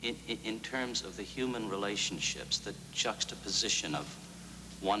in terms of the human relationships, the juxtaposition of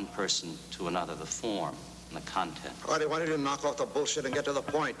one person to another, the form and the content. All right, why don't you knock off the bullshit and get to the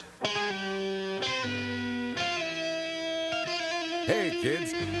point? Hey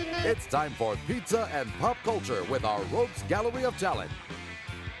kids, it's time for Pizza and Pop Culture with our Rogues Gallery of Talent.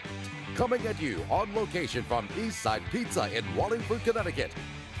 Coming at you on location from Eastside Pizza in Wallingford, Connecticut.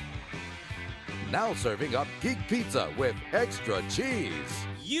 Now serving up geek pizza with extra cheese.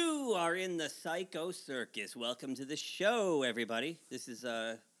 You are in the Psycho Circus. Welcome to the show, everybody. This is,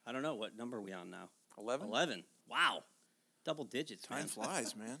 I don't know, what number are we on now? 11? 11. Wow. Double digits, man. Time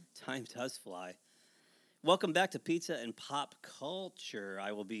flies, man. Time does fly. Welcome back to Pizza and Pop Culture.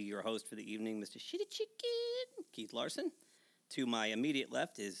 I will be your host for the evening, Mr. Shitty Chicken, Keith Larson. To my immediate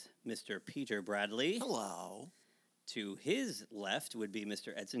left is Mr. Peter Bradley. Hello. To his left would be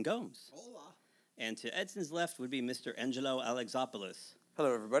Mr. Edson Gomes. Hola. And to Edson's left would be Mr. Angelo Alexopoulos,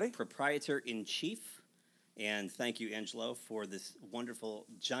 Hello, everybody. Proprietor-in-Chief. And thank you, Angelo, for this wonderful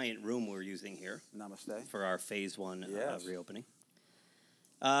giant room we're using here Namaste. for our Phase 1 Yes. reopening.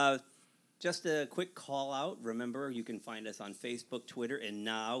 Just a quick call out. Remember, you can find us on Facebook, Twitter, and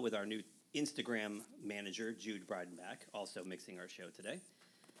now with our new Instagram manager, Jude Breidenbach, also mixing our show today.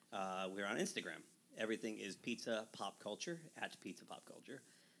 We're on Instagram. Everything is Pizza Pop Culture, at Pizza Pop Culture.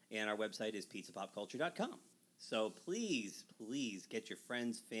 And our website is pizzapopculture.com. So please, please get your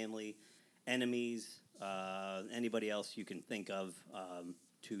friends, family, enemies, anybody else you can think of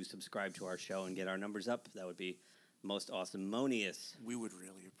to subscribe to our show and get our numbers up. That would be most awesome-monious. We would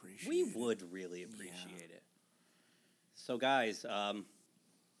really appreciate We it. would really appreciate it. So, guys, I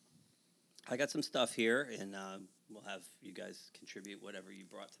got some stuff here, and we'll have you guys contribute whatever you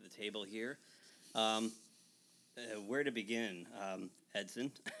brought to the table here. Where to begin,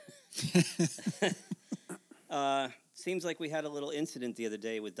 Edson? Seems like we had a little incident the other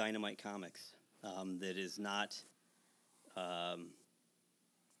day with Dynamite Comics that is not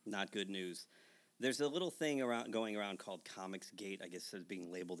good news. There's a little thing going around called Comics Gate. I guess it's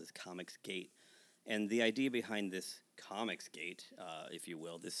being labeled as Comics Gate. And the idea behind this Comics Gate, if you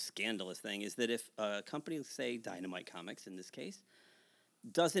will, this scandalous thing, is that if a company, say Dynamite Comics in this case,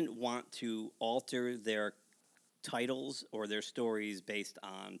 doesn't want to alter their titles or their stories based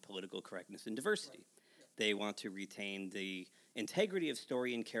on political correctness and diversity. Right. They want to retain the integrity of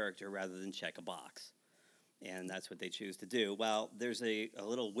story and character rather than check a box. And that's what they choose to do. Well, there's a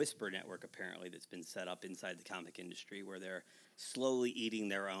little whisper network, apparently, that's been set up inside the comic industry where they're slowly eating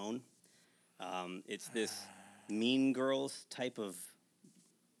their own. It's this Mean Girls type of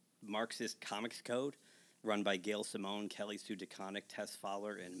Marxist comics code run by Gail Simone, Kelly Sue DeConnick, Tess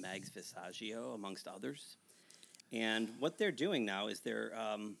Fowler, and Mags Visaggio, amongst others. And what they're doing now is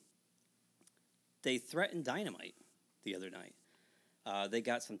they threatened Dynamite the other night. They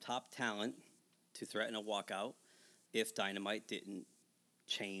got some top talent to threaten a walkout if Dynamite didn't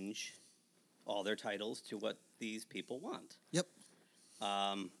change all their titles to what these people want. Yep.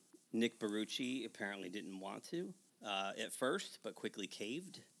 Nick Barucci apparently didn't want to at first, but quickly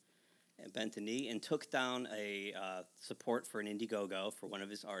caved and bent the knee and took down a support for an Indiegogo for one of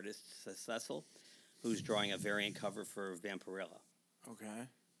his artists, Cecil, who's drawing a variant cover for Vampirella. Okay.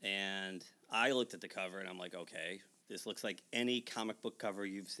 And I looked at the cover, and I'm like, okay, this looks like any comic book cover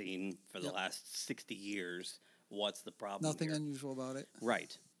you've seen for the last 60 years. What's the problem Nothing here? unusual about it.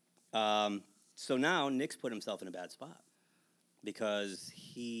 Right. So now Nick's put himself in a bad spot because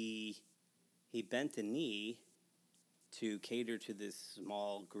he bent the knee to cater to this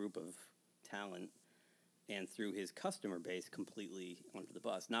small group of talent and threw his customer base completely under the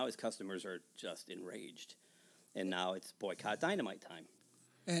bus. Now his customers are just enraged, and now it's boycott Dynamite time.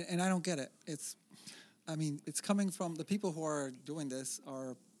 And I don't get it. It's coming from the people who are doing this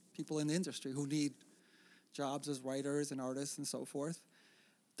are people in the industry who need jobs as writers and artists and so forth.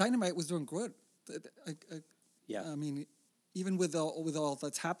 Dynamite was doing good. Yeah. I mean, even with all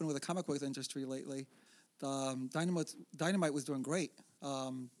that's happened with the comic book industry lately, Dynamite was doing great.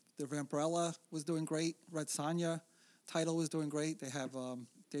 The Vampirella was doing great. Red Sonja title was doing great. They have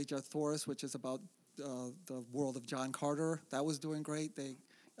Deja Thoris, which is about the world of John Carter. That was doing great.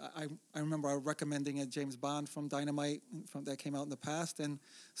 I remember recommending a James Bond from Dynamite that came out in the past. And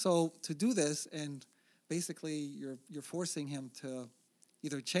so to do this, and basically you're forcing him to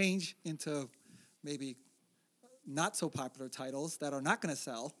either change into maybe not so popular titles that are not going to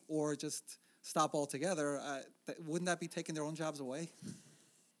sell, or just stop altogether. Wouldn't that be taking their own jobs away?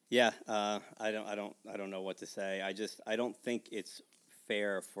 Yeah, I don't know what to say. I don't think it's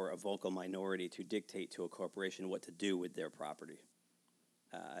fair for a vocal minority to dictate to a corporation what to do with their property.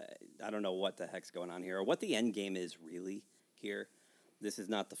 I don't know what the heck's going on here, or what the end game is really here. This is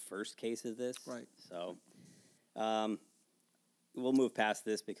not the first case of this. Right. So we'll move past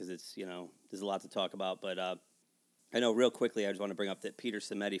this because it's, there's a lot to talk about. But I know real quickly, I just want to bring up that Peter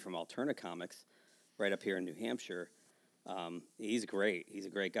Simeti from Alterna Comics, right up here in New Hampshire, he's great. He's a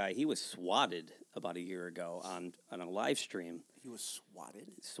great guy. He was swatted about a year ago on a live stream. He was swatted.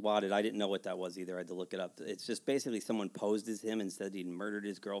 Swatted. I didn't know what that was either. I had to look it up. It's just basically someone posed as him and said he'd murdered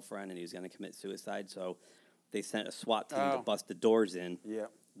his girlfriend and he was going to commit suicide. So they sent a SWAT team to bust the doors in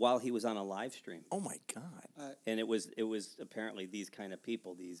while he was on a live stream. Oh my God! And it was apparently these kind of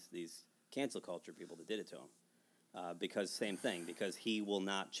people, these cancel culture people that did it to him, because same thing. Because he will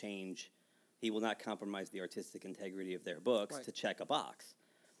not change. He will not compromise the artistic integrity of their books to check a box,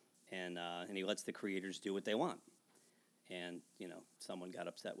 and he lets the creators do what they want. And, someone got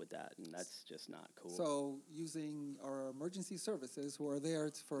upset with that, and that's just not cool. So using our emergency services who are there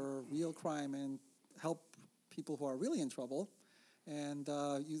for real crime and help people who are really in trouble, and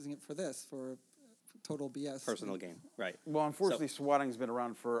using it for this, for total BS. Personal gain, right. Well, unfortunately, swatting's been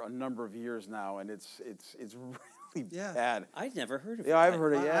around for a number of years now, and it's really bad. I'd never heard of it. Yeah, I've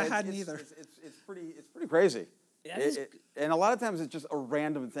heard it. Yeah, I hadn't either. It's pretty crazy. Yeah, and a lot of times it's just a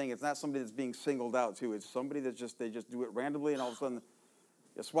random thing. It's not somebody that's being singled out too. It's somebody they just do it randomly, and all of a sudden,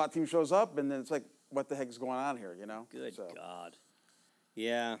 a SWAT team shows up, and then it's like, what the heck is going on here? Good God.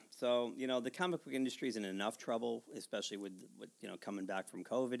 Yeah. So the comic book industry is in enough trouble, especially with coming back from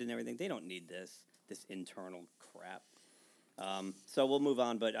COVID and everything. They don't need this internal crap. So we'll move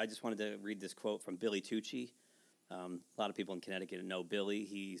on, but I just wanted to read this quote from Billy Tucci. A lot of people in Connecticut know Billy.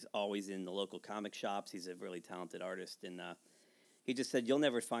 He's always in the local comic shops. He's a really talented artist. And he just said, "You'll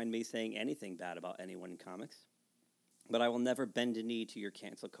never find me saying anything bad about anyone in comics, but I will never bend a knee to your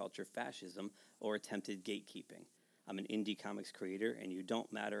cancel culture fascism or attempted gatekeeping. I'm an indie comics creator, and you don't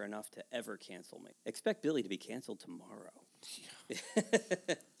matter enough to ever cancel me. Expect Billy to be canceled tomorrow."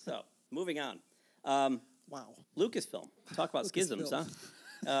 So, moving on. Wow. Lucasfilm. Talk about schisms, huh?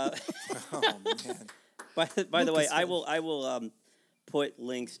 Oh man! By the way, I will put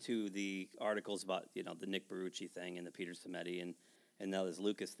links to the articles about the Nick Barucci thing and the Peter Simeti and now this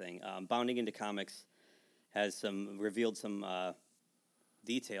Lucas thing. Bounding Into Comics has revealed some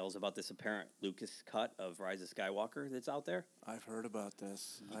details about this apparent Lucas cut of Rise of Skywalker that's out there. I've heard about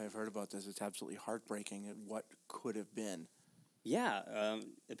this. It's absolutely heartbreaking at what could have been. Yeah.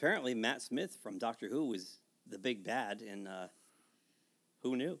 Apparently, Matt Smith from Doctor Who was the big bad, and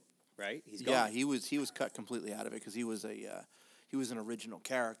who knew? Right? He's gone. Yeah, he was cut completely out of it because he was an original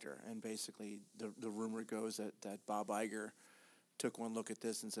character, and basically the rumor goes that Bob Iger took one look at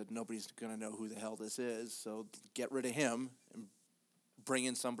this and said nobody's going to know who the hell this is, so get rid of him and bring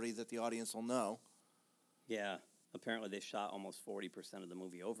in somebody that the audience will know. Yeah, apparently they shot almost 40% of the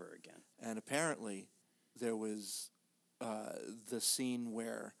movie over again. And apparently there was the scene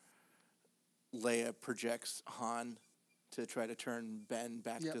where Leia projects Han to try to turn Ben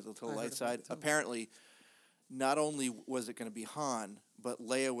back to the light side. Apparently, not only was it going to be Han, but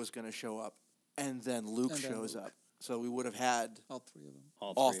Leia was going to show up, and then Luke shows up. So we would have had all three of them.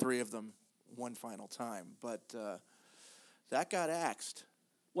 All three of them one final time. But that got axed.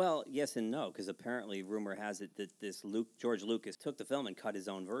 Well, yes and no, because apparently rumor has it that George Lucas took the film and cut his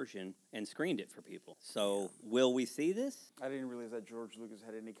own version and screened it for people. So will we see this? I didn't realize that George Lucas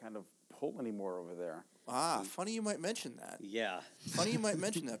had any kind of pull anymore over there. Funny you might mention that. Yeah. Funny you might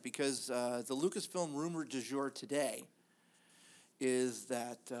mention that because the Lucasfilm rumor du jour today is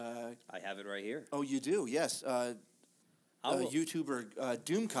that... I have it right here. Oh, you do? Yes. YouTuber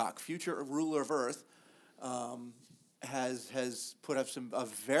Doomcock, future ruler of Earth, has put up a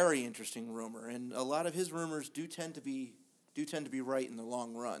very interesting rumor, and a lot of his rumors do tend to be right in the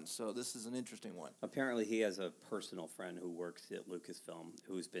long run. So this is an interesting one. Apparently, he has a personal friend who works at Lucasfilm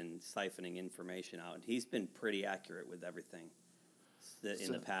who's been siphoning information out, and he's been pretty accurate with everything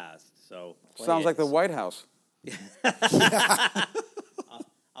in the past. So sounds like the White House.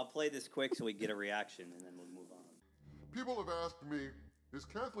 I'll play this quick so we get a reaction, and then we'll move on. People have asked me, is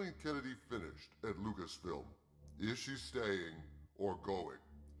Kathleen Kennedy finished at Lucasfilm? Is she staying or going?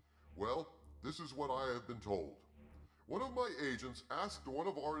 Well, this is what I have been told. One of my agents asked one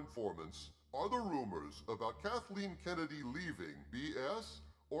of our informants, are the rumors about Kathleen Kennedy leaving BS,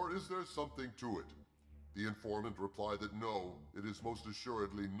 or is there something to it? The informant replied that no, it is most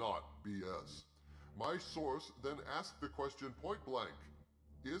assuredly not BS. My source then asked the question point blank,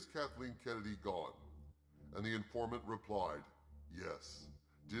 is Kathleen Kennedy gone? And the informant replied, yes.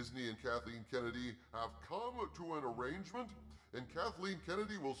 Disney and Kathleen Kennedy have come to an arrangement, and Kathleen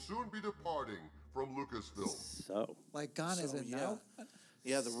Kennedy will soon be departing from Lucasfilm. Gone as in now?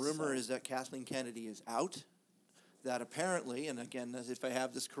 Yeah, the rumor is that Kathleen Kennedy is out. that apparently, and again, as if I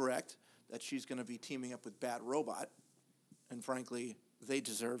have this correct, that she's going to be teaming up with Bad Robot, and frankly, they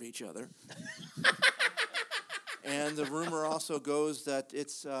deserve each other. And the rumor also goes that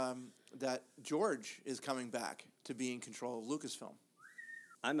it's that George is coming back to be in control of Lucasfilm.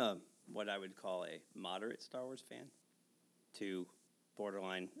 I'm what I would call a moderate Star Wars fan to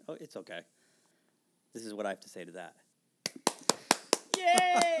borderline, oh, it's okay. This is what I have to say to that.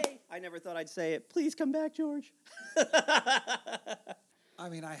 Yay! I never thought I'd say it. Please come back, George. I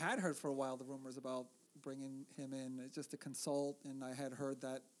mean, I had heard for a while the rumors about bringing him in just to consult, and I had heard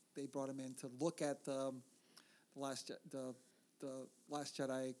that they brought him in to look at the Last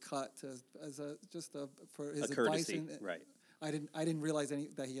Jedi cut for his A courtesy, advice. And, right. I didn't realize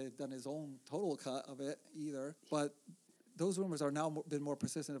that he had done his own total cut of it either. But those rumors are now been more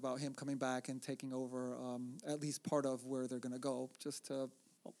persistent about him coming back and taking over at least part of where they're going to go, just to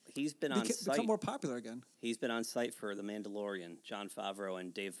He's been on site. Become more popular again. He's been on site for The Mandalorian. John Favreau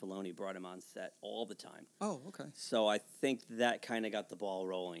and Dave Filoni brought him on set all the time. Oh, okay. So I think that kind of got the ball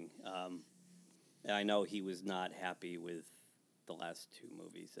rolling. And I know he was not happy with the last two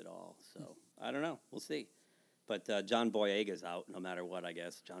movies at all. So I don't know. We'll see. But John Boyega's out no matter what, I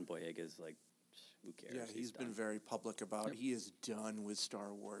guess. John Boyega's like, who cares? Yeah, he's been very public about it. He is done with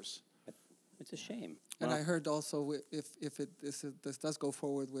Star Wars. It's a shame. And Well, I heard also if this does go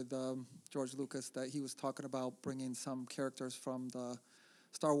forward with George Lucas, that he was talking about bringing some characters from the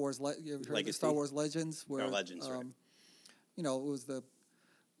Star Wars you ever heard of the Star Legacy? Wars Legends, where Legends, right. you know, it was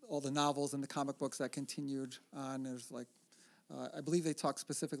all the novels and the comic books that continued on. There's like I believe they talked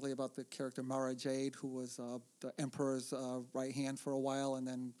specifically about the character Mara Jade, who was the Emperor's right hand for a while, and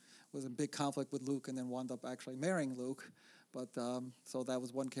then was in big conflict with Luke, and then wound up actually marrying Luke. But so that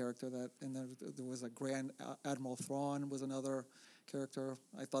was one character and then there was a Grand Admiral Thrawn was another character.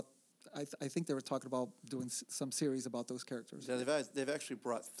 I think they were talking about doing some series about those characters. Yeah, they've actually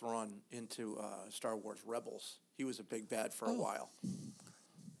brought Thrawn into Star Wars Rebels. He was a big bad for a while.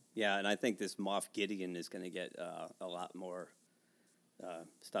 yeah, and I think this Moff Gideon is going to get a lot more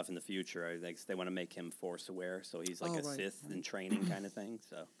stuff in the future. I think they want to make him Force aware, so he's like Sith in training kind of thing.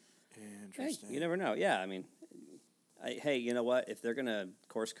 So, Interesting. hey, you never know. Yeah, I mean, hey, you know what? If they're going to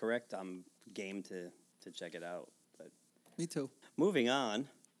course correct, I'm game to check it out. But Me too. moving on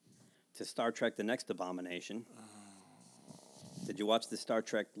to Star Trek: The Next Abomination. Did you watch the Star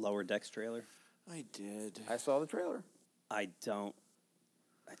Trek Lower Decks trailer? I did. I saw the trailer. I don't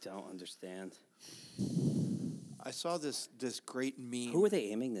understand. I saw this great meme. Who are they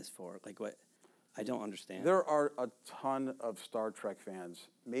aiming this for? Like what? I don't understand. There are a ton of Star Trek fans.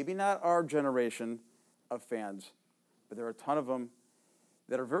 Maybe not our generation of fans, but there are a ton of them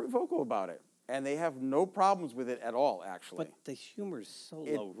that are very vocal about it. And they have no problems with it at all, actually. But the humor's so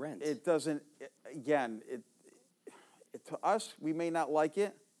low rent. It doesn't, to us, we may not like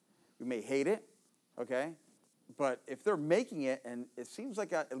it. We may hate it, okay? But if they're making it, and it seems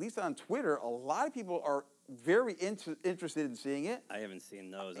like, at least on Twitter, a lot of people are very interested in seeing it. I haven't seen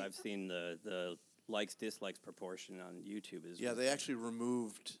those. I've seen the likes, dislikes proportion on YouTube. Yeah, they actually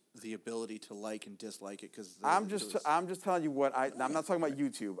removed the ability to like and dislike it because I'm just telling you what I'm not talking about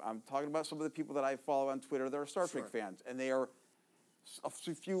YouTube. I'm talking about some of the people that I follow on Twitter that are Star Trek fans, and they are a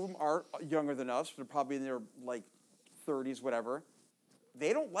few of them are younger than us. They're probably in their like 30s, whatever.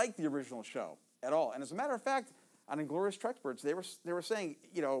 They don't like the original show at all. And as a matter of fact, on Inglorious Treksperts, they were saying,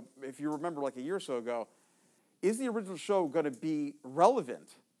 you know, if you remember like a year or so ago, is the original show going to be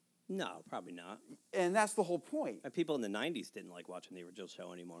relevant? No, probably not. And that's the whole point. People in the 90s didn't like watching the original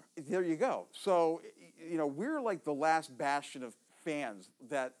show anymore. There you go. So, you know, we're like the last bastion of fans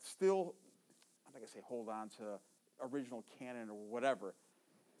that still, I'm not going to say hold on to original canon or whatever.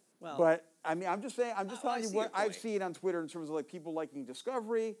 Well, but, I mean, I'm just telling you see what your I've point. seen on Twitter in terms of like people liking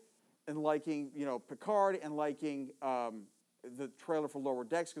Discovery and liking, you know, Picard and liking the trailer for Lower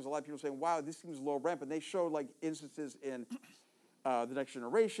Decks, because a lot of people are saying, wow, this seems low rent. And they showed like instances in The Next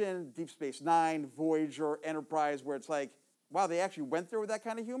Generation, Deep Space Nine, Voyager, Enterprise, where it's like, wow, they actually went there with that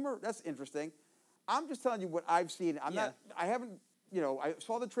kind of humor? That's interesting. I'm just telling you what I've seen. I haven't, you know, I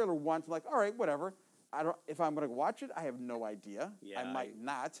saw the trailer once, I'm like, all right, whatever. If I'm going to watch it, I have no idea. Yeah, I might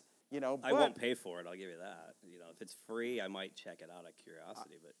not, you know. I won't pay for it, I'll give you that. You know, if it's free, I might check it out out of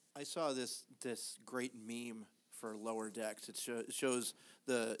curiosity. But I saw this great meme for Lower Decks. It shows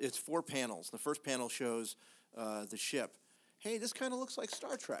it's 4 panels. The first panel shows the ship. Hey, this kind of looks like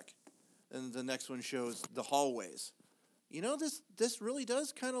Star Trek. And the next one shows the hallways. You know, this really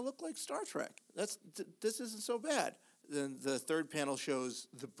does kind of look like Star Trek. This isn't so bad. Then the third panel shows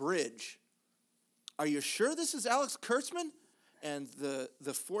the bridge. Are you sure this is Alex Kurtzman? and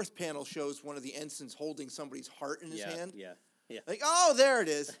the fourth panel shows one of the ensigns holding somebody's heart in his hand. Yeah. Like, oh, there it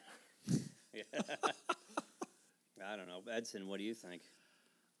is. Yeah. I don't know, Edson. What do you think?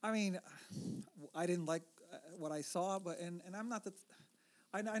 I mean, I didn't like what I saw, but and I'm not the.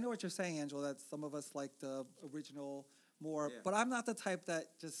 I know what you're saying, Angela. That some of us like the original more, but I'm not the type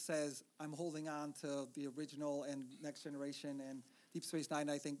that just says I'm holding on to the original and Next Generation and Deep Space Nine.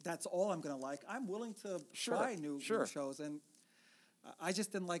 I think that's all I'm going to like. I'm willing to try new shows, and I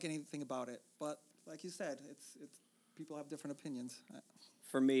just didn't like anything about it. But like you said, it's people have different opinions.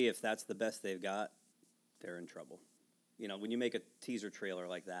 For me, if that's the best they've got, they're in trouble. You know, when you make a teaser trailer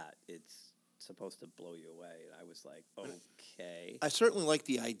like that, it's supposed to blow you away. And I was like, okay. I certainly like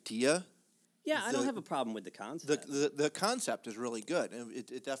the idea. Yeah, I don't have a problem with the concept. The concept is really good, and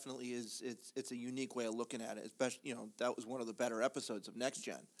it definitely is. It's a unique way of looking at it. Especially, that was one of the better episodes of Next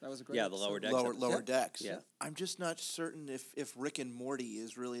Gen. That was a great the episode. Lower Decks. Lower Decks. Yeah. I'm just not certain if Rick and Morty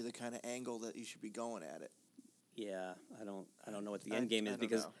is really the kind of angle that you should be going at it. Yeah, I don't know what the end game is, I don't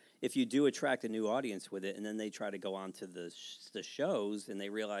because know. if you do attract a new audience with it, and then they try to go on to the shows, and they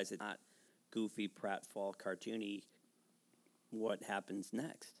realize it's not goofy, pratfall, cartoony, what happens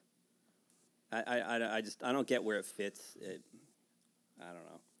next? I don't get where it fits. I don't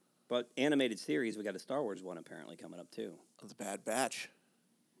know. But animated series, we got a Star Wars one apparently coming up too. The Bad Batch.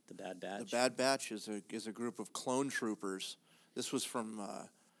 The Bad Batch. The Bad Batch is a group of clone troopers. This was from.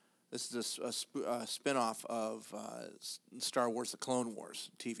 This is a spin-off of Star Wars: The Clone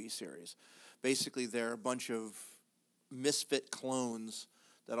Wars TV series. Basically, they're a bunch of misfit clones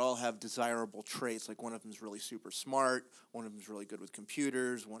that all have desirable traits. Like one of them's really super smart, one of them's really good with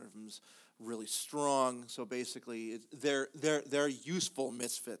computers, one of them's really strong. So basically, they're useful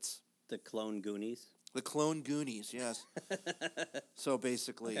misfits. The Clone Goonies. The Clone Goonies, yes. So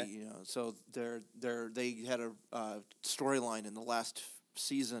basically, so they had a storyline in the last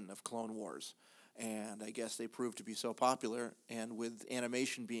season of Clone Wars, and I guess they proved to be so popular, and with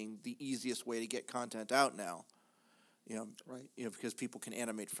animation being the easiest way to get content out now, because people can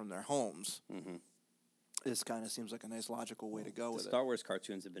animate from their homes. Mm-hmm. This kind of seems like a nice logical way to go with it. Star Wars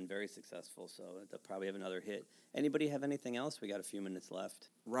cartoons have been very successful, so they'll probably have another hit. Anybody have anything else? We got a few minutes left.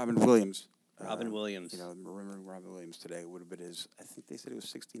 Robin Williams. Williams. Remembering Robin Williams today would have been his, I think they said it was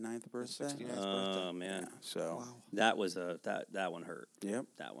 69th birthday. 69th birthday. Oh, man. Yeah, so. Wow. That was that one hurt. Yep.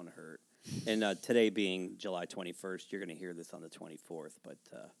 That one hurt. And today being July 21st, you're going to hear this on the 24th, but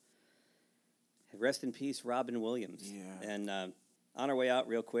rest in peace, Robin Williams. Yeah. And on our way out,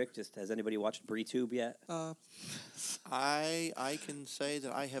 real quick, just has anybody watched BreeTube yet? I can say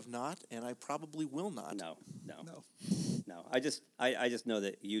that I have not, and I probably will not. No. I just know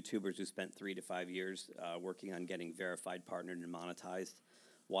that YouTubers who spent 3 to 5 years working on getting verified, partnered, and monetized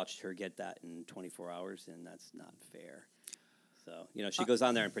watched her get that in 24 hours, and that's not fair. So, she goes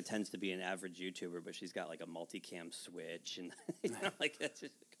on there and pretends to be an average YouTuber, but she's got like a multicam switch, and like that's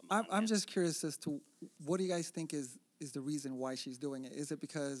just. I'm just curious as to what do you guys think is the reason why she's doing it? Is it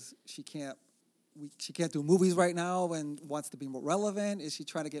because she can't do movies right now and wants to be more relevant? Is she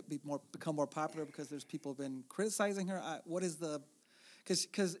trying to become more popular because there's people been criticizing her? What is the?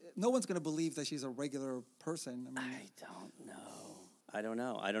 Because no one's going to believe that she's a regular person. I don't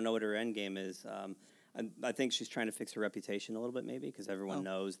know. I don't know what her end game is. I think she's trying to fix her reputation a little bit, maybe, because everyone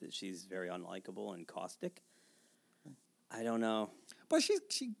knows that she's very unlikable and caustic. I don't know. But she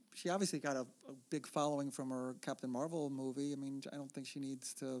obviously got a big following from her Captain Marvel movie. I mean, I don't think she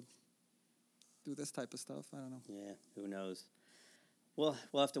needs to do this type of stuff. I don't know. Yeah, who knows? We'll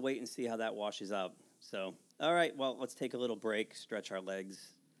have to wait and see how that washes out. So, all right, well, let's take a little break, stretch our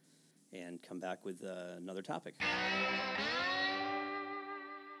legs, and come back with another topic.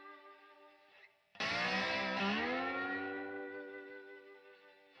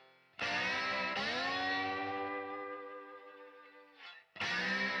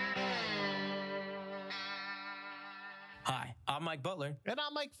 Hi, I'm Mike Butler. And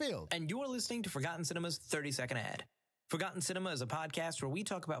I'm Mike Field. And you're listening to Forgotten Cinema's 30-Second Ad. Forgotten Cinema is a podcast where we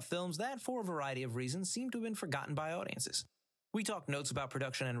talk about films that, for a variety of reasons, seem to have been forgotten by audiences. We talk notes about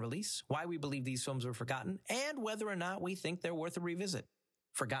production and release, why we believe these films were forgotten, and whether or not we think they're worth a revisit.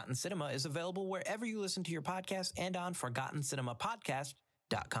 Forgotten Cinema is available wherever you listen to your podcast and on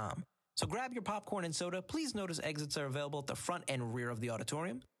ForgottenCinemaPodcast.com. So grab your popcorn and soda. Please notice exits are available at the front and rear of the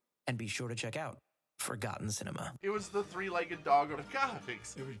auditorium. And be sure to check out Forgotten Cinema. It was the three-legged dog of the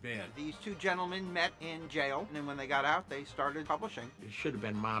comics. It was bad. These two gentlemen met in jail, and then when they got out, they started publishing. It should have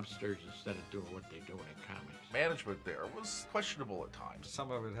been mobsters instead of doing what they're doing in comics. Management there was questionable at times.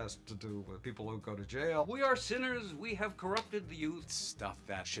 Some of it has to do with people who go to jail. We are sinners. We have corrupted the youth. Stuff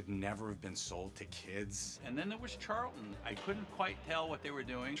that should never have been sold to kids. And then there was Charlton. I couldn't quite tell what they were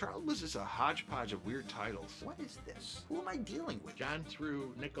doing. Charlton was just a hodgepodge of weird titles. What is this? Who am I dealing with? John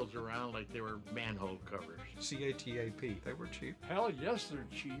threw nickels around like they were manhole covers. CATAP. They were cheap. Hell yes, they're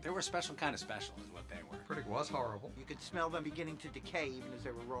cheap. They were a special kind of special is what they were. Critic was horrible. You could smell them beginning to decay even as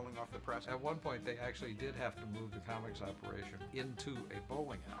they were rolling off the press. At one point, they actually did have to move the comics operation into a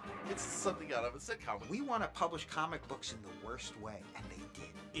bowling alley. It's something out of a sitcom. We want to publish comic books in the worst way, and they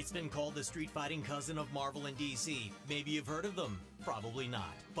did. It's been called the street-fighting cousin of Marvel and DC. Maybe you've heard of them. Probably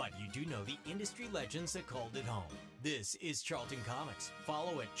not. But you do know the industry legends that called it home. This is Charlton Comics.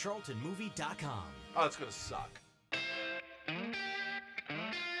 Follow at charltonmovie.com. Oh, it's gonna suck.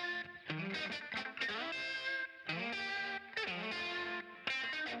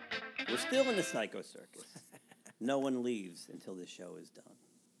 We're still in the Psycho Circus. No one leaves until this show is done.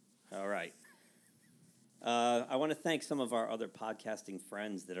 All right. I want to thank some of our other podcasting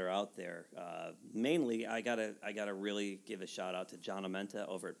friends that are out there. Mainly, I gotta really give a shout out to John Amenta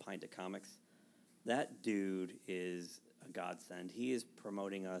over at Pint of Comics. That dude is a godsend. He is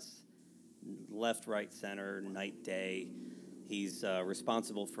promoting us left, right, center, night, day. He's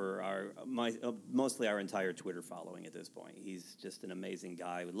responsible for mostly our entire Twitter following at this point. He's just an amazing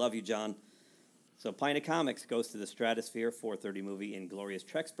guy. We love you, John. So Pint of Comics goes to the stratosphere, 4:30 movie, Inglorious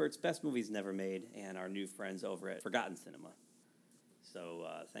Trexperts, Best Movies Never Made, and our new friends over at Forgotten Cinema. So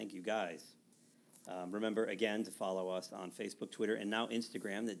thank you, guys. Remember, again, to follow us on Facebook, Twitter, and now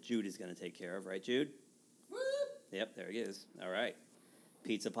Instagram that Jude is going to take care of. Right, Jude? Whoop. Yep, there he is. All right.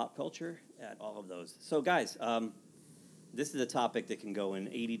 Pizza Pop Culture at all of those. So, guys, this is a topic that can go in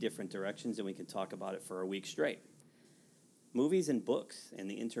 80 different directions, and we can talk about it for a week straight. Movies and books and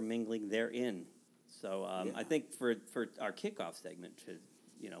the intermingling therein. So I think for our kickoff segment,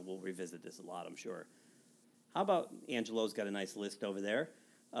 we'll revisit this a lot, I'm sure. How about Angelo's got a nice list over there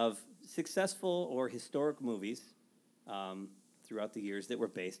of successful or historic movies throughout the years that were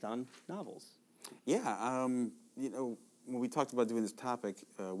based on novels. Yeah, when we talked about doing this topic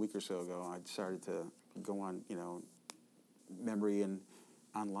a week or so ago, I started to go on, memory and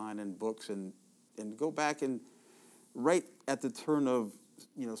online and books and go back and right at the turn of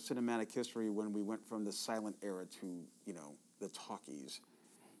cinematic history when we went from the silent era to the talkies,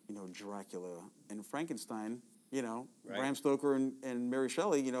 Dracula and Frankenstein, right. Bram Stoker and Mary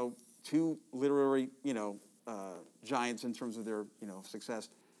Shelley, two literary giants in terms of their success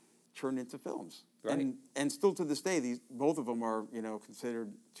turned into films. Right. And still to this day, both of them are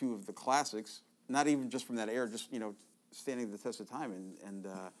considered two of the classics, not even just from that era, just standing the test of time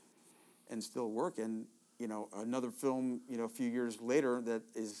and still work. And another film, a few years later that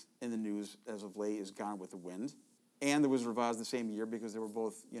is in the news as of late is Gone with the Wind. And it was revised the same year because they were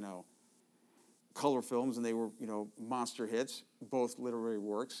both, color films and they were, monster hits, both literary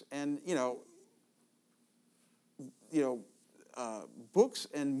works. And, books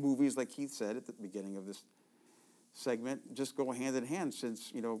and movies, like Keith said at the beginning of this segment, just go hand in hand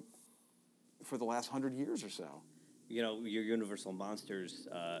since, for the last 100 years or so. Your Universal Monsters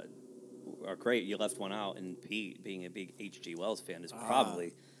are great. You left one out, and Pete, being a big H.G. Wells fan, is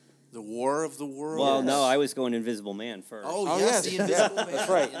probably The War of the Worlds. Well, no, I was going Invisible Man first. Oh yes, the Invisible Man. That's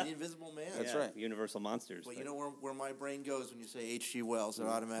right. The Invisible Man. That's right. Universal Monsters. Well, you know where my brain goes when you say H.G. Wells, it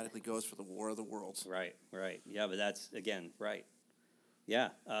automatically goes for the War of the Worlds. Right. Yeah, but that's, again, right. Yeah.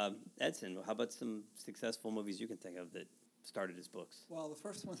 Edson, how about some successful movies you can think of that started as books? Well, the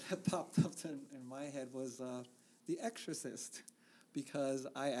first one that popped up in my head was The Exorcist, because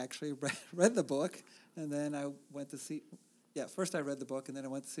I actually read the book, and then I went to see... Yeah, first I read the book, and then I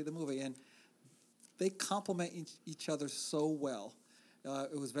went to see the movie, and they complement each other so well.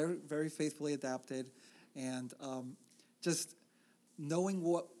 It was very, very faithfully adapted, and just knowing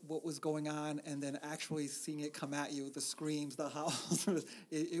what was going on, and then actually seeing it come at you, the screams, the howls,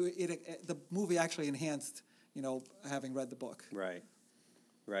 the movie actually enhanced, having read the book. Right.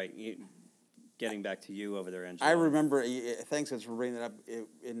 Getting back to you over there, Angela. I remember, thanks for bringing that up,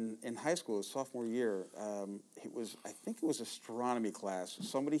 in high school, sophomore year, I think it was astronomy class.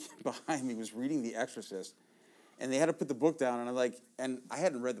 Somebody behind me was reading The Exorcist, and they had to put the book down, and I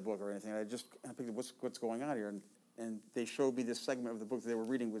hadn't read the book or anything. I just picked up what's going on here, and they showed me this segment of the book that they were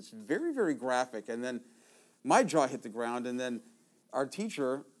reading was very, very graphic, and then my jaw hit the ground, and then our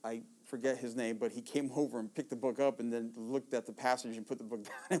teacher, I forget his name, but he came over and picked the book up and then looked at the passage and put the book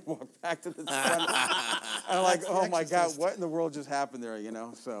down and walked back to the front. I'm like, oh my God, what in the world just happened there? You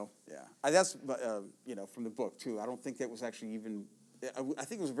know, so yeah, that's you know, from the book too. I don't think that was actually even. I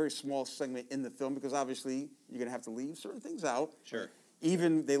think it was a very small segment in the film because obviously you're gonna have to leave certain things out. Sure.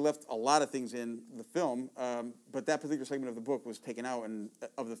 Even they left a lot of things in the film, but that particular segment of the book was taken out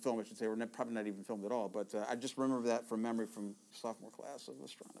of the film, I should say, or probably not even filmed at all. But I just remember that from memory from sophomore class of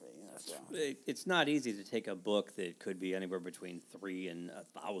astronomy. You know, so. It's not easy to take a book that could be anywhere between 3 and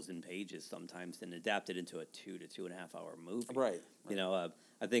 1,000 pages sometimes and adapt it into a 2 to 2.5 hour movie. Right. You know,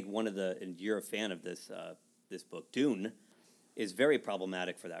 I think and you're a fan of this this book, Dune, is very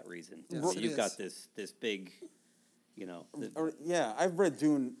problematic for that reason. Yes, So it you've is. got this big. You know, Yeah, I've read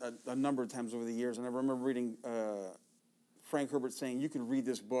Dune a number of times over the years, and I remember reading Frank Herbert saying you could read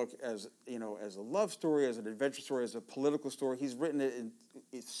this book as, you know, as a love story, as an adventure story, as a political story. He's written it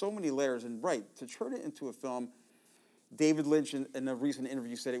in so many layers, and to turn it into a film. David Lynch, in a recent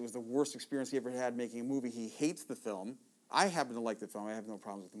interview, said it was the worst experience he ever had making a movie. He hates the film. I happen to like the film. I have no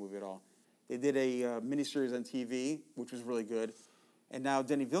problems with the movie at all. They did a miniseries on TV, which was really good. And now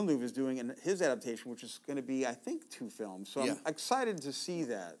Denis Villeneuve is doing his adaptation, which is going to be, I think, 2 films. So I'm excited to see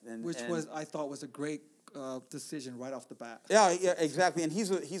that. I thought was a great decision right off the bat. Yeah, exactly. And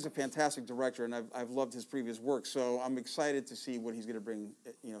he's a fantastic director, and I've loved his previous work. So I'm excited to see what he's going to bring,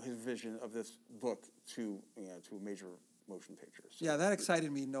 you know, his vision of this book to a major motion picture. So. Yeah, that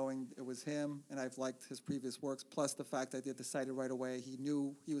excited me knowing it was him, and I've liked his previous works. Plus the fact that they decided right away he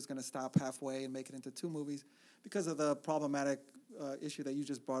knew he was going to stop halfway and make it into 2 movies because of the problematic issue that you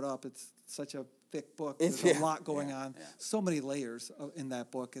just brought up. It's such a thick book. There's a lot going on. Yeah. So many layers in that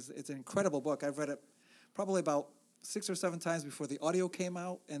book. It's an incredible book. I've read it probably about 6 or 7 times before the audio came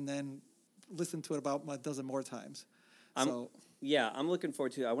out, and then listened to it about a dozen more times. I'm looking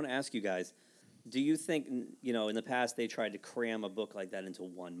forward to it. I want to ask you guys, do you think, you know, in the past they tried to cram a book like that into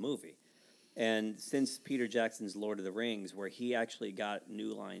 1 movie? And since Peter Jackson's Lord of the Rings, where he actually got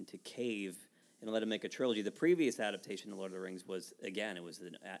New Line to cave and let him make a trilogy, the previous adaptation of Lord of the Rings was, again, it was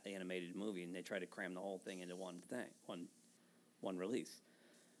an animated movie, and they tried to cram the whole thing into one release.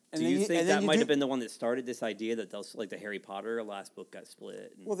 Do you think that might have been the one that started this idea that like the Harry Potter last book got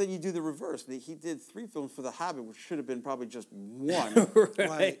split? Well, then you do the reverse. He did 3 films for The Hobbit, which should have been probably just 1.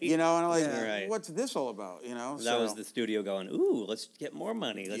 Right. You know, and I'm like, what's this all about? You know, that was the studio going, ooh, let's get more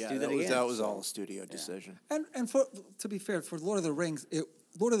money. Let's do that again. That was all a studio decision. And to be fair, for Lord of the Rings,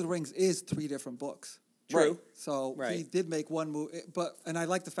 Lord of the Rings is 3 different books. True. Right. So he did make 1 movie, and I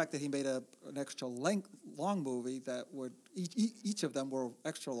like the fact that he made an extra long movie that would each of them were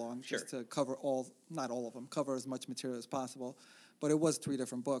extra long, just to cover not all of them, cover as much material as possible. But it was 3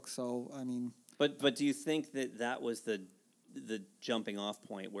 different books, so I mean. But do you think that was the jumping off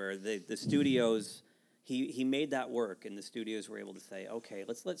point where the studios he made that work, and the studios were able to say, okay,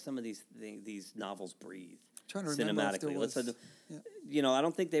 let's let some of these novels breathe cinematically. You know, I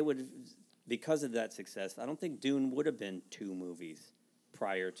don't think they would. Because of that success, I don't think Dune would have been 2 movies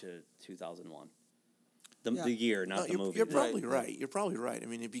prior to 2001. The year, not the movie. You're probably right. You're probably right. I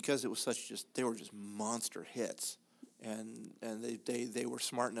mean, because it was they were just monster hits, and they were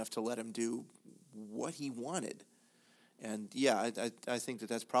smart enough to let him do what he wanted. And yeah, I think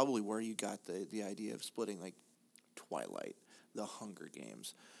that's probably where you got the idea of splitting, like Twilight, The Hunger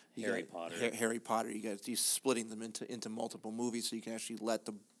Games, Harry Potter. Harry Potter. You splitting them into multiple movies so you can actually let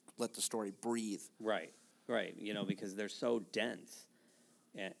the story breathe. Right. You know, because they're so dense,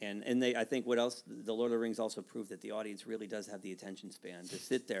 and I think what else the Lord of the Rings also proved that the audience really does have the attention span to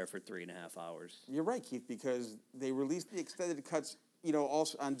sit there for 3.5 hours. You're right, Keith, because they released the extended cuts, you know,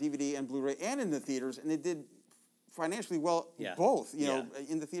 also on DVD and Blu-ray and in the theaters, and they did financially well both, you know,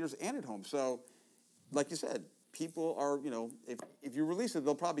 in the theaters and at home. So, like you said, people are, you know, if you release it,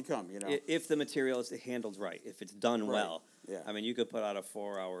 they'll probably come, you know. If the material is handled right, if it's done well. Yeah. I mean, you could put out a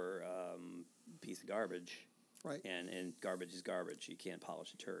 4-hour piece of garbage. Right. And garbage is garbage. You can't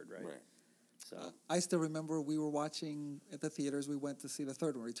polish a turd, right? Right. So I still remember we were watching at the theaters. We went to see the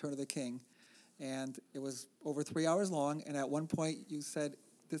third one, Return of the King, and it was over 3 hours long. And at one point, you said,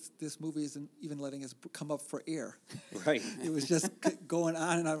 "This movie isn't even letting us come up for air." Right. It was just going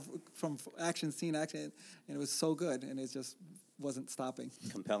on and on from action, and it was so good, and it just wasn't stopping.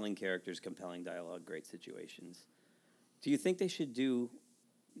 Compelling characters, compelling dialogue, great situations. Do you think they should do,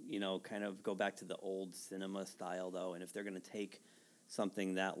 you know, kind of go back to the old cinema style, though? And if they're going to take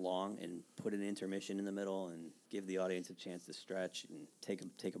something that long and put an intermission in the middle and give the audience a chance to stretch and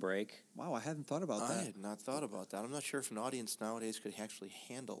take a break? Wow, I hadn't thought about that. I had not thought about that. I'm not sure if an audience nowadays could actually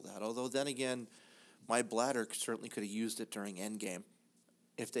handle that. Although then again, my bladder certainly could have used it during Endgame.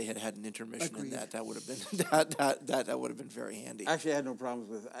 if they had had an intermission Agreed. in that would have been that would have been very handy. Actually, I had no problems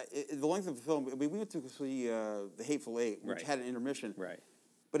with the length of the film. I mean, we went to see The Hateful Eight, which Right. had an intermission, Right.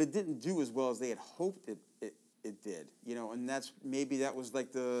 but it didn't do as well as they had hoped it did. You know, and maybe that was like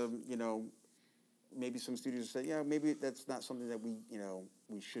maybe some studios said, yeah, maybe that's not something that we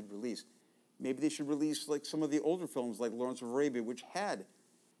should release. Maybe they should release like some of the older films like Lawrence of Arabia, which had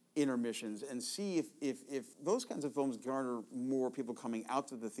intermissions, and see if those kinds of films garner more people coming out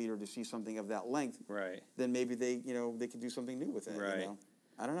to the theater to see something of that length. Right. Then maybe they could do something new with it. Right. You know?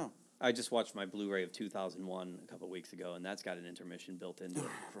 I don't know. I just watched my Blu-ray of 2001 a couple of weeks ago, and that's got an intermission built into it.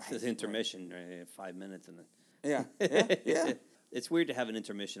 It's an intermission, 5 minutes, and yeah. It's weird to have an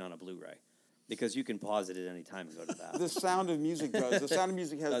intermission on a Blu-ray because you can pause it at any time and go to the bathroom. The Sound of Music does. The Sound of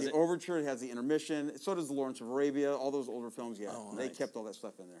Music has the overture, it has the intermission. So does the Lawrence of Arabia. All those older films, yeah, they kept all that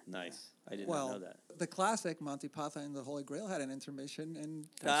stuff in there. Nice. I did not know that. The classic Monty Python and the Holy Grail had an intermission, and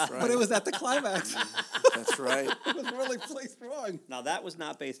That's but it was at the climax. That's right. It was really placed wrong. Now that was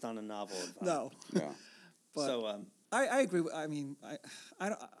not based on a novel. No. Yeah. But so I agree. I mean, I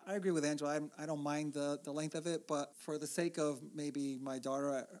agree with Angela. I don't mind the length of it, but for the sake of maybe my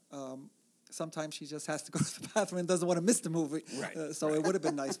daughter, sometimes she just has to go to the bathroom and doesn't want to miss the movie. Right. So it would have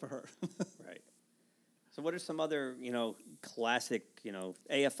been nice for her. Right. So what are some other, classic,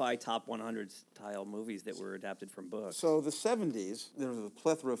 AFI top 100 style movies that were adapted from books? So the 70s, there was a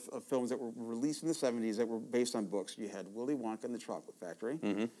plethora of films that were released in the 70s that were based on books. You had Willy Wonka and the Chocolate Factory,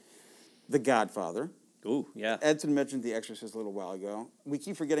 The Godfather. Ooh, yeah. Edson mentioned The Exorcist a little while ago. We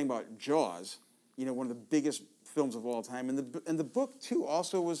keep forgetting about Jaws, one of the biggest films of all time. And the book, too,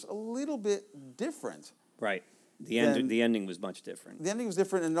 also was a little bit different. Right. The ending was much different. The ending was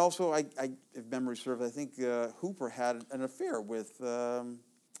different, and also, if memory serves, I think Hooper had an affair with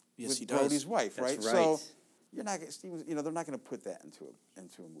Brody's wife, That's right? right. So you're not, they're not going to put that into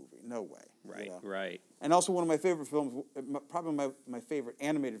a movie. No way. Right, right. And also, one of my favorite films, probably my favorite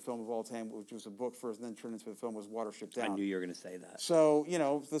animated film of all time, which was a book first and then turned into a film, was Watership Down. I knew you were going to say that. So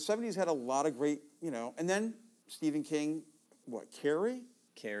the 70s had a lot of great, and then Stephen King, Carrie?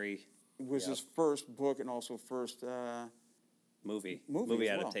 Carrie. Was his first book and also first movie as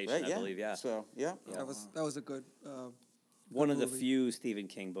adaptation, well, right? I believe. Yeah. So yeah, that was a good. One of the movie. few Stephen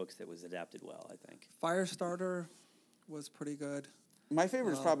King books that was adapted well, I think. Firestarter was pretty good. My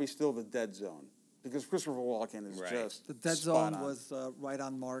favorite is probably still The Dead Zone because Christopher Walken is just The Dead spot Zone on. was right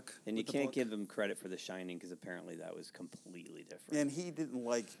on mark. And you with the can't book. give him credit for The Shining because apparently that was completely different. And he didn't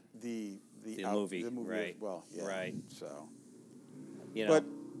like the movie, as right? well. Yeah. Right. So, But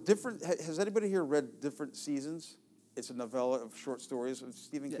different. Has anybody here read Different Seasons? It's a novella of short stories of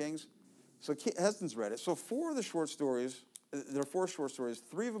Stephen King's. So Heston's read it. So 4 of the short stories, there are 4 short stories.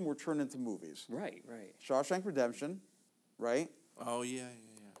 3 of them were turned into movies. Right, right. Shawshank Redemption, right? Oh yeah.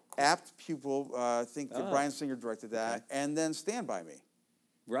 Apt Pupil, I think Bryan Singer directed that, and then Stand By Me.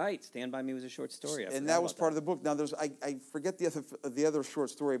 Right, Stand By Me was a short story. And that was part of the book. Now, I forget the other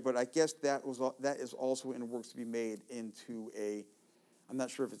short story, but I guess that is also in the works to be made into a. I'm not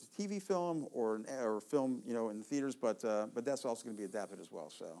sure if it's a TV film or a film, in the theaters, but that's also going to be adapted as well.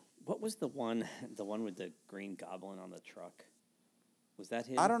 So. What was the one with the Green Goblin on the truck? Was that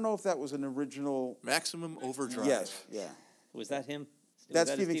him? I don't know if that was an original. Maximum Overdrive. Yes. Yeah. Was that him?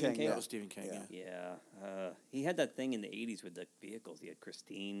 That's Stephen King. That was Stephen King. Yeah. He had that thing in the 80s with the vehicles. He had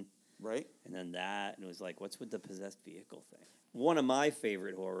Christine. Right. And then that, and it was like, what's with the possessed vehicle thing? One of my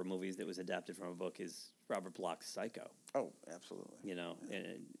favorite horror movies that was adapted from a book is Robert Bloch's Psycho. Oh, absolutely.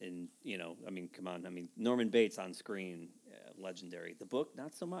 And I mean, come on. I mean, Norman Bates on screen, legendary. The book,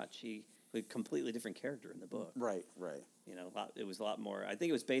 not so much. He a completely different character in the book. Right, right. It was a lot more. I think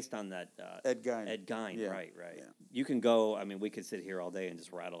it was based on that Ed Gein. Ed Gein, Yeah. right. Yeah. You can go. I mean, we could sit here all day and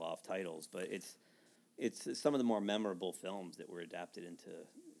just rattle off titles, but it's some of the more memorable films that were adapted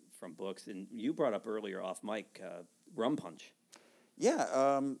from books. And you brought up earlier off mic, Rum Punch.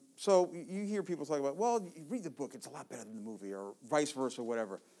 Yeah. So you hear people talk about, well, you read the book, it's a lot better than the movie, or vice versa,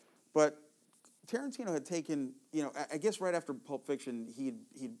 whatever. But Tarantino had taken, I guess right after Pulp Fiction,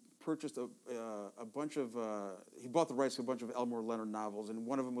 he'd purchased a bunch of, he bought the rights to a bunch of Elmore Leonard novels, and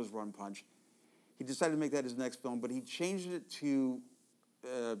one of them was Rum Punch. He decided to make that his next film, but he changed it to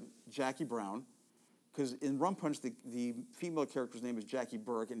Jackie Brown, because in Rum Punch, the female character's name is Jackie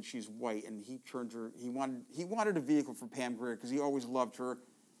Burke, and she's white, and he wanted a vehicle for Pam Grier, because he always loved her,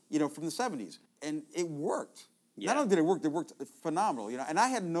 from the 70s. And it worked. Yeah. Not only did it work phenomenal, and I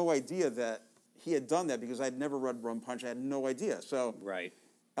had no idea that he had done that, because I had never read Rum Punch. I had no idea. So right.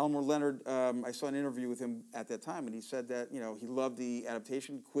 Elmore Leonard, I saw an interview with him at that time, and he said that, he loved the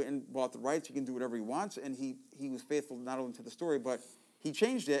adaptation. Quentin bought the rights. He can do whatever he wants, and he was faithful not only to the story, but he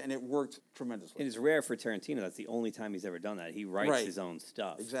changed it, and it worked tremendously. And it's rare for Tarantino. That's the only time he's ever done that. He writes Right. his own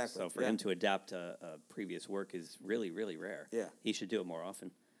stuff. Exactly, So for yeah. him to adapt a previous work is really, really rare. Yeah. He should do it more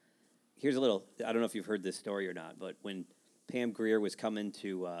often. Here's a little, I don't know if you've heard this story or not, but when Pam Grier was coming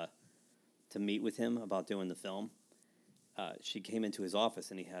to meet with him about doing the film, she came into his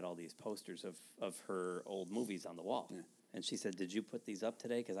office and he had all these posters of her old movies on the wall. Yeah. And she said, "Did you put these up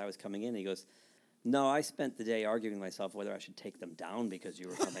today? Because I was coming in." And he goes, "No, I spent the day arguing with myself whether I should take them down because you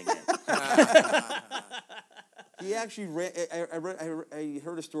were coming in." He actually ran. I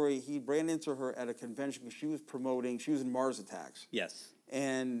heard a story. He ran into her at a convention because she was in Mars Attacks. Yes.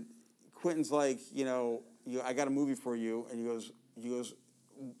 And Quentin's like, I got a movie for you, and he goes,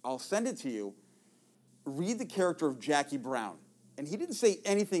 "I'll send it to you. Read the character of Jackie Brown." And he didn't say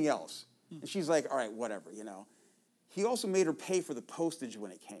anything else. And she's like, "All right, whatever, He also made her pay for the postage when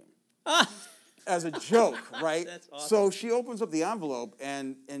it came. As a joke, right? That's awesome. So she opens up the envelope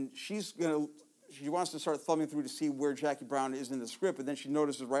and she wants to start thumbing through to see where Jackie Brown is in the script, and then she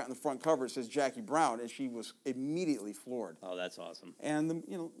notices right on the front cover it says Jackie Brown, and she was immediately floored. Oh, that's awesome. And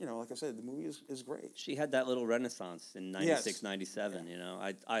like I said, the movie is great. She had that little renaissance in 96, Yes.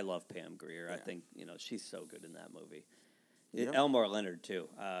 97, I love Pam Grier. I think, she's so good in that movie. Yep. Elmore Leonard, too.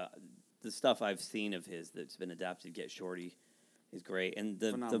 The stuff I've seen of his that's been adapted, Get Shorty, is great. And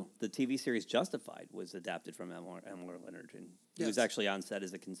the TV series Justified was adapted from Elmore Leonard. And he was actually on set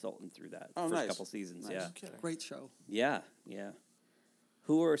as a consultant through that for a couple seasons. Nice. Yeah. Great show. Yeah, yeah.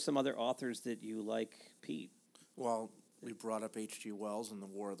 Who are some other authors that you like, Pete? Well, we brought up H.G. Wells and the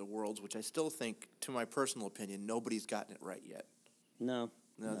War of the Worlds, which I still think, to my personal opinion, nobody's gotten it right yet. No.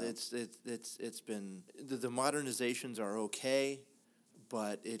 It's been the modernizations are okay,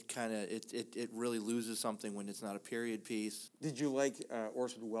 but it really loses something when it's not a period piece. Did you like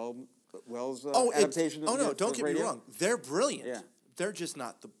Orson Welles' Oh, adaptation? no, don't get me radio? wrong. They're brilliant. Yeah. They're just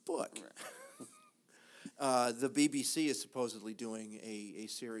not the book. The BBC is supposedly doing a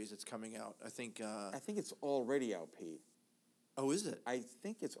series that's coming out. I think it's already out, Pete. Oh, is it? I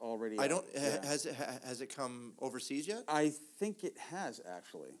think it's already I out. don't. Yeah. Has it come overseas yet? I think it has,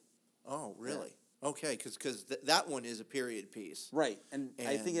 actually. Oh, really? Yeah. Okay, because that one is a period piece. Right, and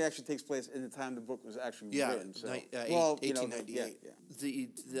I think it actually takes place in the time the book was actually written. So. 1898.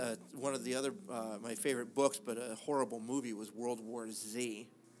 Yeah. One of the other my favorite books, but a horrible movie, was World War Z,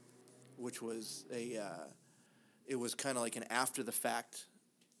 which was it was kind of like an after the fact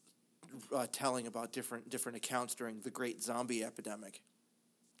telling about different accounts during the Great Zombie Epidemic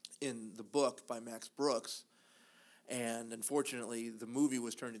in the book by Max Brooks. And unfortunately, the movie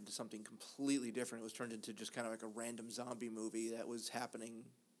was turned into something completely different. It was turned into just kind of like a random zombie movie that was happening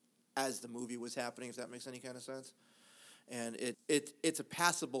as the movie was happening, if that makes any kind of sense. And it's a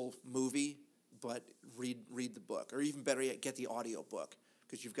passable movie, but read the book. Or even better yet, get the audio book,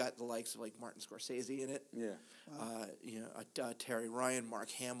 because you've got the likes of like Martin Scorsese in it. Yeah. Wow. Terry Ryan, Mark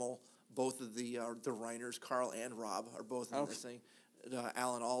Hamill, both of the Reiners, Carl and Rob, are both in this thing.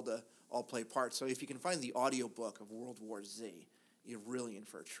 Alan Alda all play parts. So if you can find the audiobook of World War Z, you're really in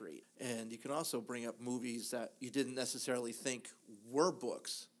for a treat. And you can also bring up movies that you didn't necessarily think were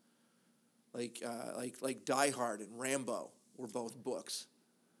books, like Die Hard and Rambo were both books.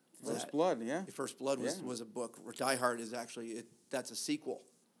 First Blood, yeah. First Blood was a book. Die Hard is actually that's a sequel.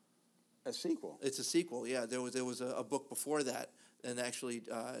 A sequel. It's a sequel. Yeah, there was a book before that, and actually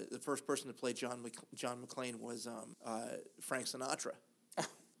the first person to play John McClane was Frank Sinatra.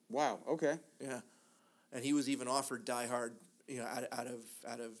 Wow. Okay. Yeah, and he was even offered Die Hard, out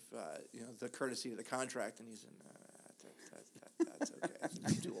of the courtesy of the contract, and he's that's okay.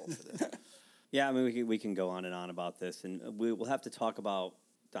 I'm too old for this. Yeah, I mean we can go on and on about this, and we will have to talk about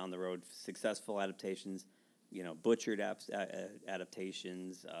down the road successful adaptations, butchered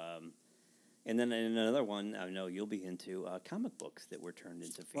adaptations, and then in another one I know you'll be into comic books that were turned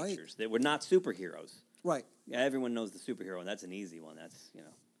into features that were not superheroes. Right. Yeah, everyone knows the superhero, and that's an easy one. That's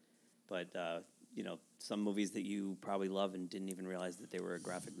but some movies that you probably love and didn't even realize that they were a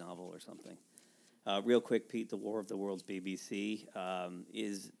graphic novel or something. Real quick, Pete, The War of the Worlds BBC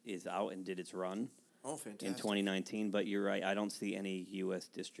is out and did its run. Oh, fantastic. In 2019, but you're right. I don't see any U.S.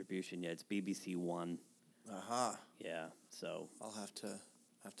 distribution yet. It's BBC One. Aha. Yeah. So I'll have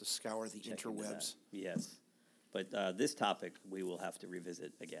to scour the interwebs. Yes, but this topic we will have to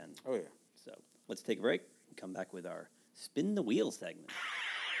revisit again. Oh yeah. So let's take a break and come back with our Spin the Wheel segment.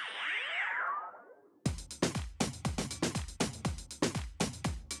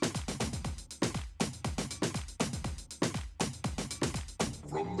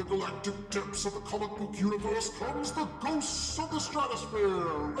 From the galactic depths of the comic book universe comes the ghosts of the stratosphere,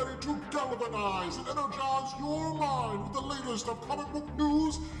 ready to galvanize and energize your mind with the latest of comic book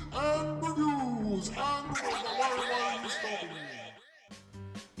news and reviews and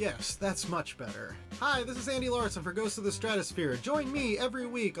Yes, that's much better. Hi, this is Andy Larson for Ghosts of the Stratosphere. Join me every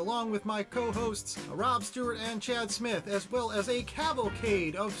week along with my co-hosts Rob Stewart and Chad Smith, as well as a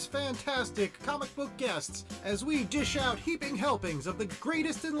cavalcade of fantastic comic book guests as we dish out heaping helpings of the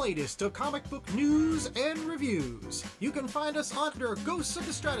greatest and latest of comic book news and reviews. You can find us under Ghosts of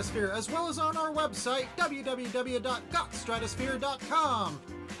the Stratosphere as well as on our website www.gotstratosphere.com.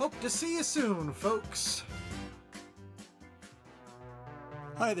 Hope to see you soon, folks.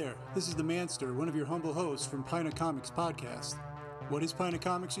 Hi there, this is the Manster, one of your humble hosts from Pina Comics Podcast. What is Pina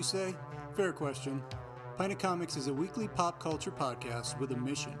Comics, you say? Fair question. Pina Comics is a weekly pop culture podcast with a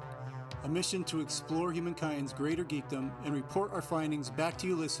mission to explore humankind's greater geekdom and report our findings back to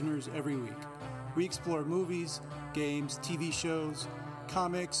you listeners every week. We explore movies, games, TV shows,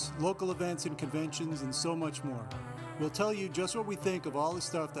 comics, local events and conventions, and so much more. We'll tell you just what we think of all the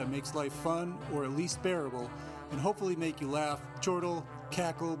stuff that makes life fun or at least bearable, and hopefully make you laugh, chortle,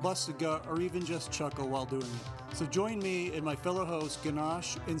 cackle, bust a gut, or even just chuckle while doing it. So join me and my fellow hosts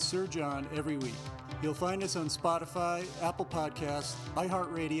Ganache and Sir John every week. You'll find us on Spotify, Apple Podcasts,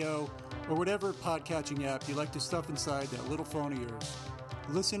 iHeartRadio, or whatever podcatching app you like to stuff inside that little phone of yours.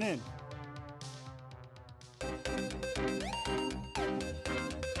 Listen in.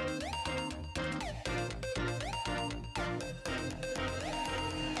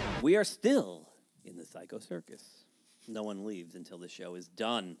 We are still in the Psycho Circus. No one leaves until the show is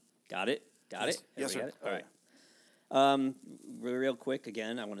done. Got it? Got Yes. it? Yes, Everybody sir. got it? All right. Real quick,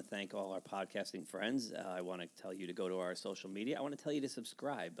 again, I want to thank all our podcasting friends. I want to tell you to go to our social media. I want to tell you to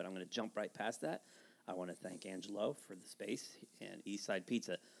subscribe, but I'm going to jump right past that. I want to thank Angelo for the space and Eastside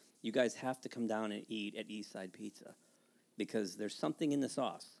Pizza. You guys have to come down and eat at Eastside Pizza because there's something in the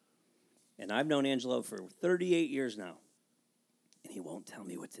sauce. And I've known Angelo for 38 years now, and he won't tell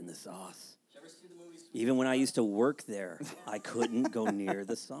me what's in the sauce. Even when I used to work there, I couldn't go near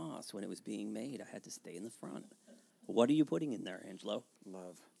the sauce when it was being made. I had to stay in the front. What are you putting in there, Angelo?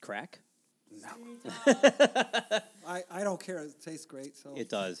 Love. Crack? No. I don't care. It tastes great. So It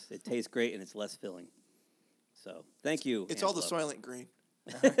does. It tastes great, and it's less filling. So, thank you, It's all the Angelo. Soylent Green.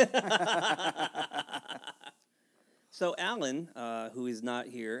 So, Alan, who is not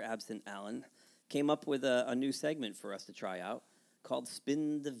here, absent Alan, came up with a new segment for us to try out called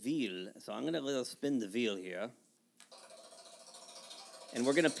Spin the Wheel. So I'm going to little spin the wheel here. And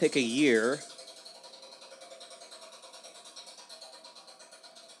we're going to pick a year.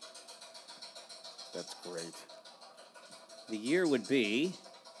 That's great. The year would be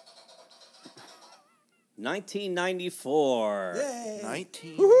 1994. Yay!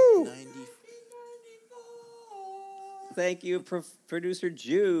 1994. Thank you, producer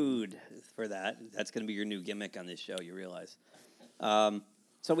Jude, for that. That's going to be your new gimmick on this show, you realize.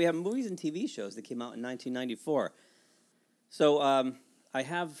 So we have movies and TV shows that came out in 1994. So I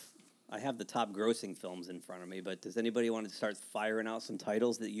have the top grossing films in front of me, but does anybody want to start firing out some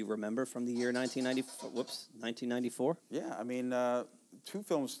titles that you remember from the year 1994? Yeah, I mean, two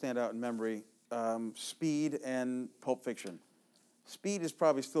films stand out in memory, Speed and Pulp Fiction. Speed is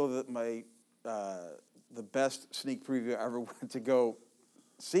probably still the best sneak preview I ever went to go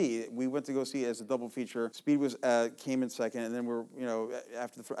see. We went to go see it as a double feature. Speed was came in second, and then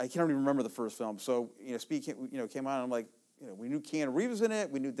after I can't even remember the first film. So Speed came on, and I'm like, we knew Keanu Reeves was in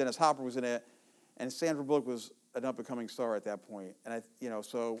it, we knew Dennis Hopper was in it, and Sandra Bullock was an up-and-coming star at that point. And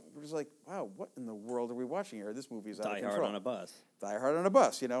so we're just like, wow, what in the world are we watching here? This movie is out of control. Die Hard on a Bus. Die Hard on a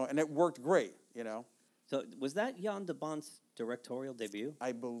Bus, and it worked great, So was that Jan de Bont's directorial debut?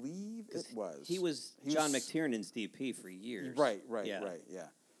 I believe it was. He was John McTiernan's DP for years. Right, yeah.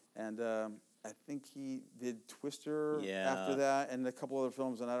 And I think he did Twister Yeah. after that, and a couple other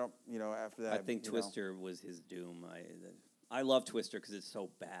films, and I don't, after that. I think Twister was his doom. I love Twister because it's so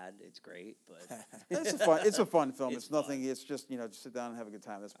bad. It's great, but it's a fun film. It's nothing. It's just just sit down and have a good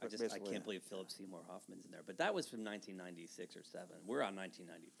time. That's I basically. can't believe Philip Seymour Hoffman's in there. But that was from 1996 or 7. We're on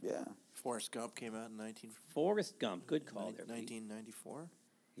 1994. Yeah. Forrest Gump came out in Forrest Gump. Good call there. 1994.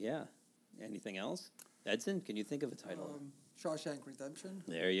 Yeah. Anything else? Edson, can you think of a title? Shawshank Redemption.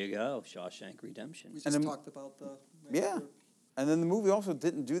 There you go. Shawshank Redemption. We just talked about the. Yeah, and then the movie also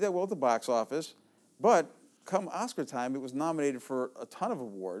didn't do that well at the box office, but come Oscar time, it was nominated for a ton of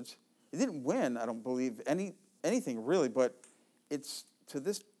awards. It didn't win, I don't believe, anything really, but it's to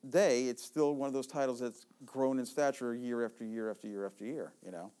this day, it's still one of those titles that's grown in stature year after year after year after year.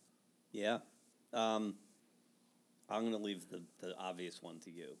 Yeah. I'm going to leave the obvious one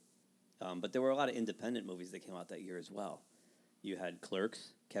to you. But there were a lot of independent movies that came out that year as well. You had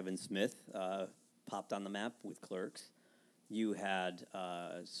Clerks. Kevin Smith popped on the map with Clerks. You had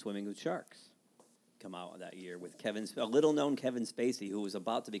Swimming with Sharks come out that year with a little-known Kevin Spacey, who was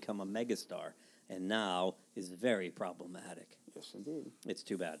about to become a megastar and now is very problematic. Yes, indeed. It's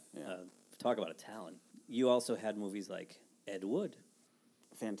too bad. Talk about a talent. You also had movies like Ed Wood.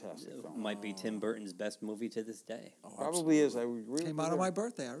 Fantastic film. Might be Tim Burton's best movie to this day. Probably is. I really Came out on my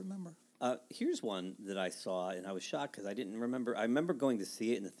birthday, I remember. Here's one that I saw, and I was shocked because I didn't remember. I remember going to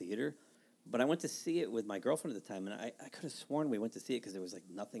see it in the theater, but I went to see it with my girlfriend at the time, and I could have sworn we went to see it because there was like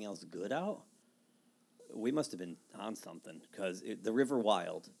nothing else good out. We must have been on something because The River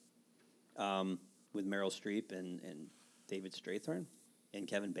Wild with Meryl Streep and David Strathairn and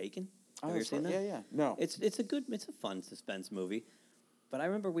Kevin Bacon. Have you ever seen that? Yeah, yeah. No. It's a fun suspense movie. But I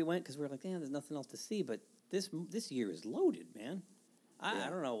remember we went because we were like, there's nothing else to see. But this year is loaded, man. I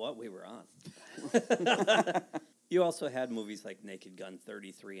don't know what we were on. You also had movies like Naked Gun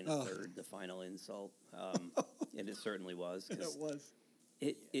 33 and a Third, The Final Insult. And it certainly was. It was.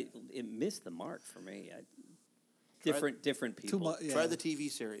 It missed the mark for me. Different people. Try the TV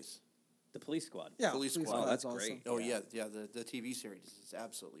series. The Police Squad. Yeah, Police Squad. Oh, that's awesome. great. Oh, yeah. The TV series is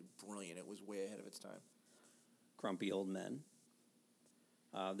absolutely brilliant. It was way ahead of its time. Grumpy Old Men.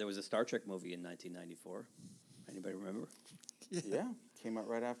 There was a Star Trek movie in 1994. Anybody remember? Yeah. Came out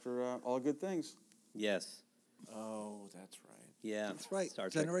right after All Good Things. Yes. Oh, that's right. Yeah. That's right. Star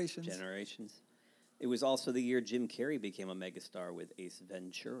Trek Generations. It was also the year Jim Carrey became a megastar with Ace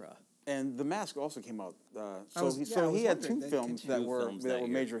Ventura. And The Mask also came out. So he had two films that were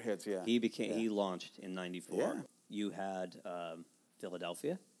major hits. Yeah. He launched in '94. Yeah. You had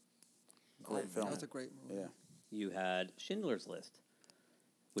Philadelphia. Great film. That was a great movie. Yeah. You had Schindler's List,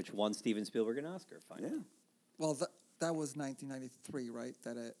 which won Steven Spielberg an Oscar finally. Yeah. Well, that was 1993, right?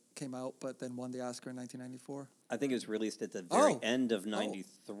 That it came out, but then won the Oscar in 1994. I think it was released at the very end of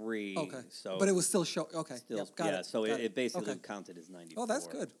 '93. Okay. So but it was still okay. Still, Yep, got it. So got it basically okay. counted as '94. Oh, that's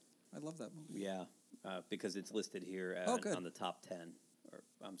good. I love that movie. Yeah, because it's listed here on the top 10, or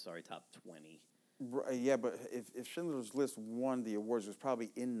I'm sorry, top 20. Yeah, but if Schindler's List won the awards, it was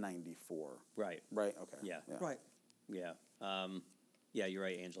probably in '94. Right. Right. Okay. Yeah. Right. Yeah. Yeah, you're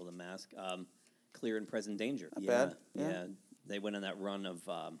right, Angel the Mask. Clear and Present Danger. Not yeah. bad. Yeah. They went on that run of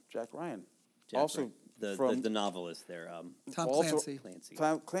Jack Ryan. Jack Also Ryan. The novelist there. Tom also, Clancy.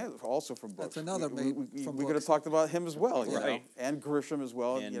 Tom Clancy, also from books. That's another we could have talked about him as well, you know, and Grisham as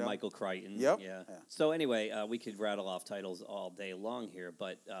well, and Michael Crichton. Yep. Yeah. So anyway, we could rattle off titles all day long here,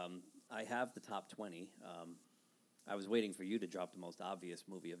 but I have the top 20. I was waiting for you to drop the most obvious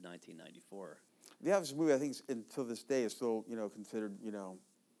movie of 1994. The obvious movie, I think, until this day, is still considered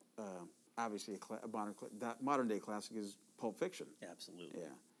obviously that modern day classic is Pulp Fiction. Absolutely. Yeah.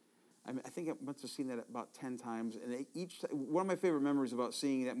 I mean, I think I must have seen that about 10 times, and one of my favorite memories about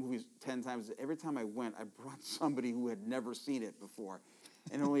seeing that movie 10 times is every time I went, I brought somebody who had never seen it before,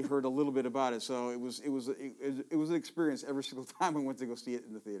 and only heard a little bit about it. So it was an experience every single time I went to go see it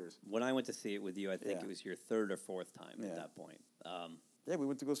in the theaters. When I went to see it with you, I think it was your third or fourth time at that point. Yeah, we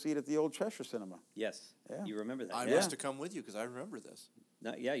went to go see it at the old Cheshire Cinema. Yes. Yeah. You remember that? I must have come with you because I remember this.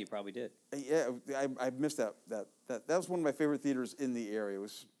 Yeah, you probably did. Yeah, I missed that. That was one of my favorite theaters in the area. It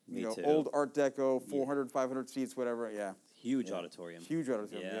was Me too. Old Art Deco, 400, 500 seats, whatever. Yeah. Huge auditorium. Huge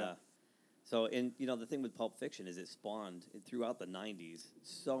auditorium. Yeah. So, and the thing with Pulp Fiction is it spawned throughout the '90s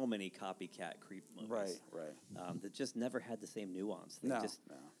so many copycat creep movies. Right. That just never had the same nuance.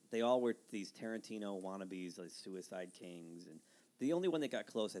 They all were these Tarantino wannabes, like Suicide Kings, and the only one that got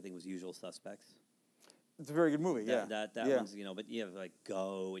close, I think, was Usual Suspects. It's a very good movie. That one's but you have like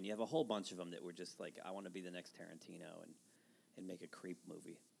Go, and you have a whole bunch of them that were just like, I want to be the next Tarantino and make a creep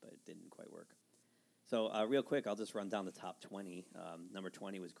movie, but it didn't quite work. So real quick, I'll just run down the top 20. Number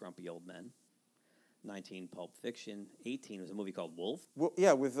 20 was Grumpy Old Men. 19, Pulp Fiction. 18 was a movie called Wolf. Well,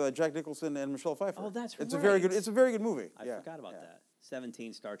 yeah, with Jack Nicholson and Michelle Pfeiffer. Oh, that's right. It's a very good movie. I forgot about that.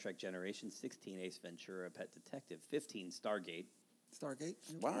 17, Star Trek Generations. 16, Ace Ventura, Pet Detective. 15, Stargate. Stargate.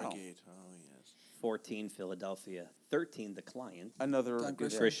 Wow. Stargate. Oh yes. 14, Philadelphia. 13, The Client. Another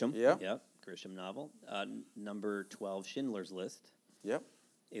Grisham. Yeah. Yep. Grisham novel. Number 12, Schindler's List. Yep.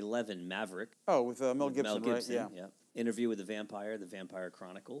 11, Maverick. Oh, with Mel Gibson, right? Yeah. Interview with the Vampire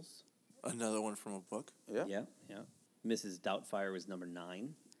Chronicles. Another one from a book. Yeah. Mrs. Doubtfire was number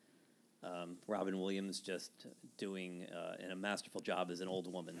 9. Robin Williams just doing a masterful job as an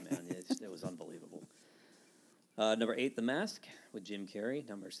old woman, man. It was unbelievable. Number 8, The Mask with Jim Carrey.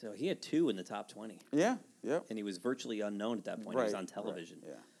 So he had 2 in the top 20. Yeah. And he was virtually unknown at that point. He was on television.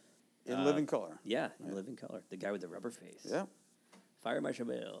 In living color. Yeah, in living color. The guy with the rubber face. Yeah. Fire Marshal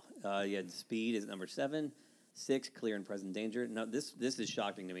Bill. You had Speed is number 7. 6, Clear and Present Danger. Now, this is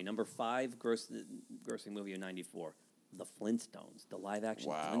shocking to me. Number 5, grossing movie of 94. The Flintstones. The live-action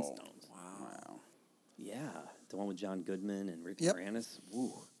Flintstones. Wow. Yeah. The one with John Goodman and Rick Yep. Moranis.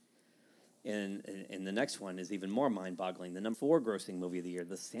 Woo. And the next one is even more mind-boggling. The number 4 grossing movie of the year,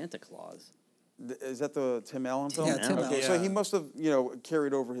 The Santa Claus. Is that the Tim Allen film? Yeah, Tim Okay, Allen. so he must have,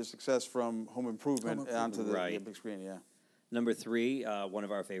 carried over his success from Home Improvement onto the Right. big screen, yeah. Number 3, one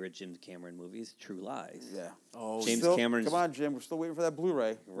of our favorite James Cameron movies, True Lies. Yeah. Oh, James Still- Cameron's... Come on, Jim. We're still waiting for that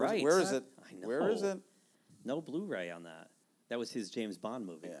Blu-ray. Right. Where is it? I know. Where is it? No Blu-ray on that. That was his James Bond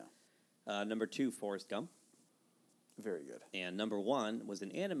movie. Yeah. Number 2, Forrest Gump. Very good. And number 1 was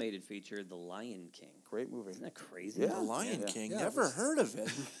an animated feature, The Lion King. Great movie. Isn't that crazy? The Lion King. Never heard of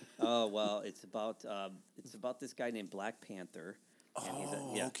it. Oh well, it's about this guy named Black Panther. And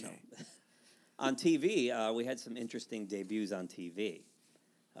he's okay. On TV, we had some interesting debuts on TV.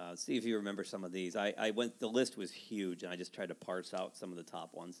 See if you remember some of these. I went. The list was huge, and I just tried to parse out some of the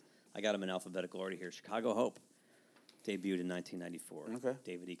top ones. I got them in alphabetical order here. Chicago Hope debuted in 1994. Okay.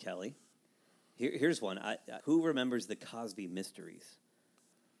 David E. Kelly. Here's one. Who remembers the Cosby Mysteries?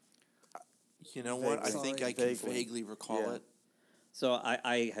 You know what? I think I can vaguely recall it. So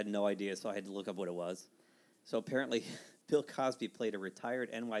I had no idea, so I had to look up what it was. So apparently, Bill Cosby played a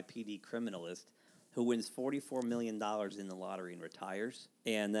retired NYPD criminalist who wins $44 million in the lottery and retires.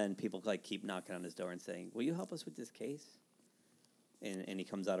 And then people keep knocking on his door and saying, "Will you help us with this case?" And he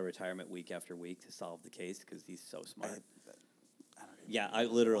comes out of retirement week after week to solve the case because he's so smart.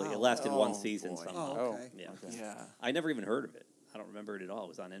 It lasted one season somehow. Oh, okay. Yeah. I never even heard of it. I don't remember it at all. It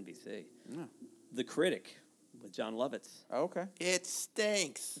was on NBC. Yeah. The Critic with John Lovitz. Okay. It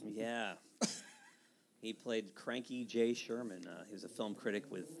stinks. Yeah. He played Cranky J. Sherman. He was a film critic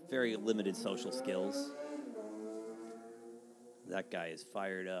with very limited social skills. That guy is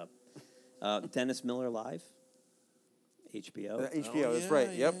fired up. Dennis Miller Live. HBO. HBO, that's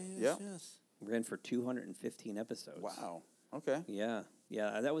right. Yep. Ran for 215 episodes. Wow. Okay. Yeah.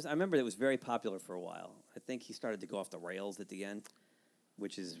 I remember it was very popular for a while. I think he started to go off the rails at the end,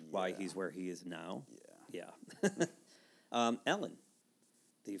 which is why he's where he is now. Yeah. Ellen.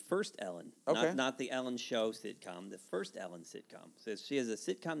 The first Ellen. Okay. Not the Ellen Show sitcom, the first Ellen sitcom. So she has a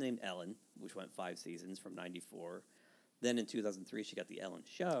sitcom named Ellen, which went 5 seasons from 94. Then in 2003, she got the Ellen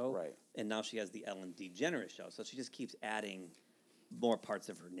Show. Right. And now she has the Ellen DeGeneres Show. So she just keeps adding more parts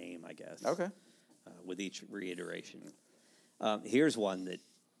of her name, I guess. Okay. With each reiteration. Here's one that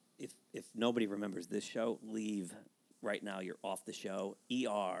if nobody remembers this show, leave right now. You're off the show.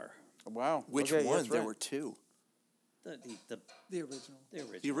 ER. Wow. Which Okay, one? that's There right. were 2. The original.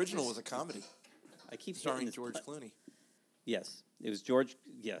 The original was a comedy. I keep starring hitting this George button. Clooney. Yes, it was George.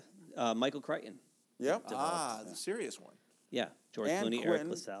 Yeah, Michael Crichton. Yep. The serious one. Yeah, George And Clooney, Quentin, Eric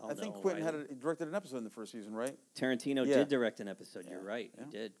LaSalle. I think Noah Quentin Wiley. directed an episode in the first season, right? Tarantino Yeah. did direct an episode. You're right. Yeah.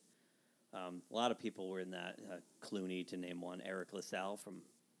 He did. A lot of people were in that. Clooney, to name one. Eric LaSalle from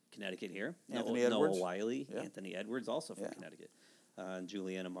Connecticut here. Anthony Noah Edwards. Wiley. Yeah. Anthony Edwards, also from Yeah. Connecticut. And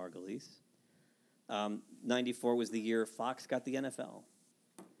Juliana Margulies. 94 was the year Fox got the NFL.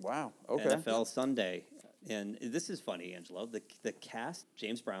 Wow. Okay. NFL Sunday. And this is funny, Angelo. The cast,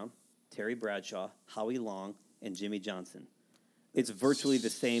 James Brown, Terry Bradshaw, Howie Long, and Jimmy Johnson. It's virtually the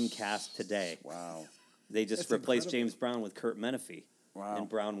same cast today. Wow. They just That's replaced incredible. James Brown with Kurt Menefee. Wow. And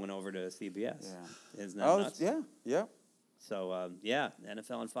Brown went over to CBS. Yeah. Isn't that Oh, nuts? yeah. Yeah. So,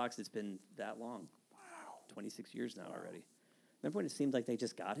 NFL and Fox, it's been that long. Wow. 26 years now already. Remember when it seemed like they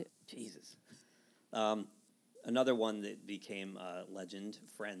just got it? Jesus. Another one that became legend,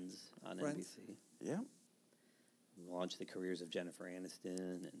 Friends on NBC. Yeah. Launched the careers of Jennifer Aniston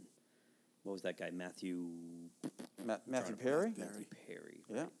and what was that guy, Matthew Perry? Matthew Perry.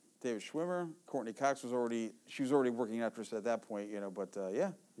 Yeah. David Schwimmer. Courtney Cox was already working actress at that point, but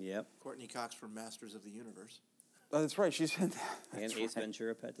yeah. Yep. Courtney Cox from Masters of the Universe. Oh, that's right. She's in that. And That's Ace right.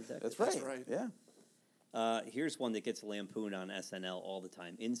 Ventura, Pet Detective. That's right. That's right. Yeah. Here's one that gets lampooned on SNL all the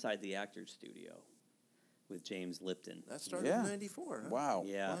time, Inside the Actors Studio with James Lipton. That started in 94. Huh? Wow.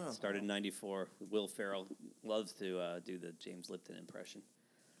 Yeah, Wow. started in 94. Will Ferrell loves to do the James Lipton impression.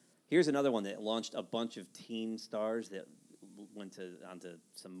 Here's another one that launched a bunch of teen stars that went onto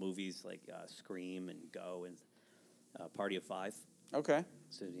some movies like Scream and Go and Party of Five. Okay.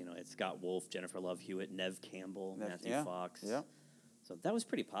 So, it's Scott Wolf, Jennifer Love Hewitt, Neve Campbell, Matthew yeah. Fox. Yeah. So that was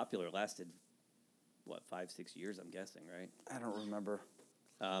pretty popular. It lasted, 5-6 years, I'm guessing, right? I don't remember.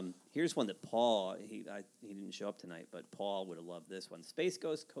 Here's one that Paul, he didn't show up tonight, but Paul would have loved this one. Space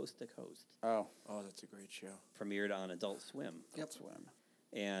Ghost Coast to Coast. Oh. Oh, that's a great show. Premiered on Adult Swim. Yep. Swim.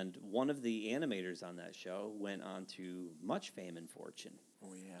 And one of the animators on that show went on to much fame and fortune.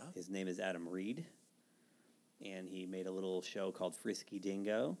 Oh, yeah? His name is Adam Reed. And he made a little show called Frisky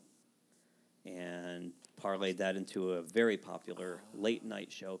Dingo and parlayed that into a very popular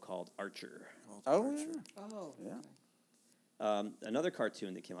late-night show called Archer. Oh, yeah. Another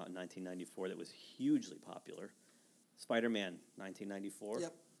cartoon that came out in 1994 that was hugely popular, Spider-Man, 1994.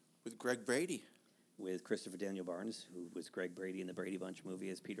 Yep. With Greg Brady. With Christopher Daniel Barnes, who was Greg Brady in the Brady Bunch movie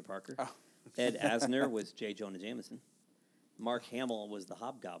as Peter Parker. Oh. Ed Asner was J. Jonah Jameson. Mark Hamill was the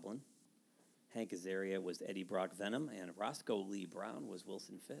Hobgoblin. Hank Azaria was Eddie Brock Venom. And Roscoe Lee Brown was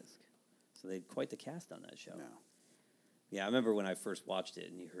Wilson Fisk. So they had quite the cast on that show. No. Yeah, I remember when I first watched it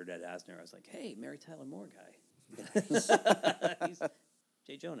and you heard Ed Asner, I was like, hey, Mary Tyler Moore guy. He's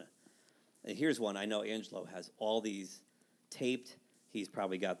J. Jonah. And here's one. I know Angelo has all these taped. He's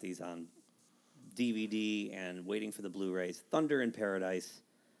probably got these on DVD and waiting for the Blu-rays. Thunder in Paradise.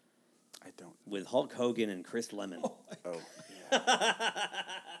 I don't. With Hulk Hogan and Chris Lemon.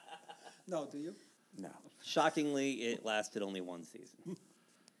 No, do you? No. Shockingly, it lasted only one season.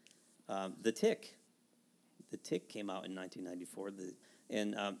 The Tick. The Tick came out in 1994.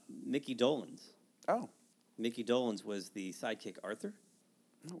 And Mickey Dolenz. Oh. Mickey Dolenz was the sidekick Arthur.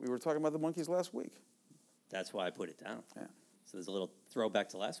 We were talking about the monkeys last week. That's why I put it down. Yeah. So there's a little throwback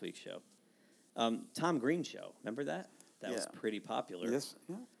to last week's show. Tom Green Show. Remember that? That was pretty popular. Yes.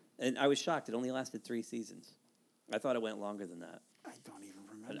 Yeah. And I was shocked. It only lasted 3 seasons. I thought it went longer than that. I don't even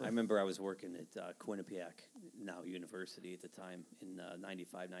But remember. I remember I was working at Quinnipiac, now University at the time, in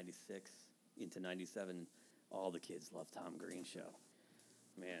 95, 96, into 97. All the kids loved Tom Green Show.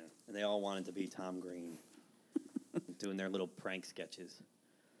 Man. And they all wanted to be Tom Green, doing their little prank sketches.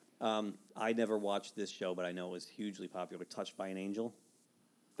 I never watched this show, but I know it was hugely popular. Touched by an Angel.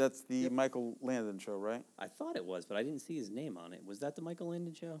 That's the Michael Landon show, right? I thought it was, but I didn't see his name on it. Was that the Michael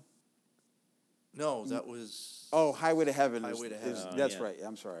Landon show? No, that was... Oh, Highway to Heaven. Highway to Heaven. That's right.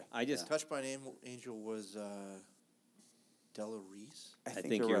 I'm sorry. Touched by an Angel was Della Reese? I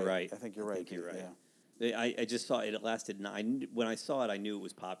think you're right. I think you're right. Yeah. I just saw it. It lasted 9. When I saw it, I knew it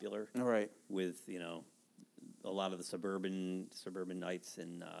was popular. All right. With, a lot of the suburban nights,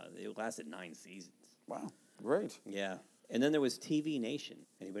 and it lasted 9 seasons. Wow. Great. Yeah. And then there was TV Nation.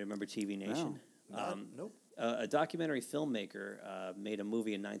 Anybody remember TV Nation? Nope. A documentary filmmaker made a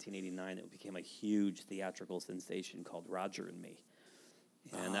movie in 1989 that became a huge theatrical sensation called Roger and Me.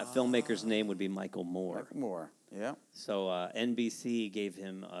 And that filmmaker's name would be Michael Moore. Michael Moore, yeah. So NBC gave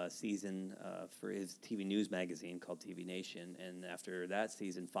him a season for his TV news magazine called TV Nation. And after that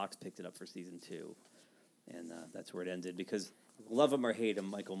season, Fox picked it up for season 2. And that's where it ended because love him or hate him,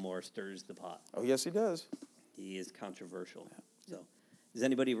 Michael Moore stirs the pot. Oh, yes, he does. He is controversial. So, does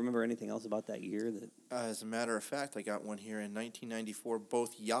anybody remember anything else about that year? That As a matter of fact, I got one here in 1994.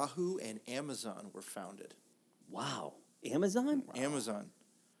 Both Yahoo and Amazon were founded. Wow. Amazon? Wow. Amazon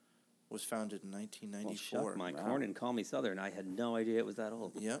was founded in 1994. Well, shuck my corn and call me Southern. I had no idea it was that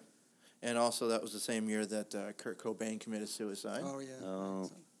old. Yep. And also, that was the same year that Kurt Cobain committed suicide. Oh, yeah.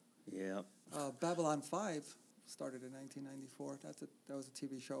 Oh, yeah. Babylon 5 started in 1994. That was a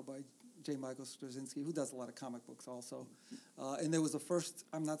TV show by J. Michael Straczynski, who does a lot of comic books also. And there was the first,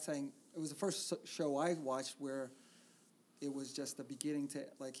 I'm not saying, it was the first show I watched where it was just the beginning to,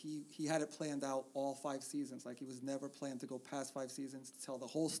 like, he had it planned out all 5 seasons. Like, he was never planned to go past 5 seasons to tell the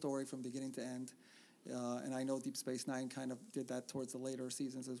whole story from beginning to end. And I know Deep Space Nine kind of did that towards the later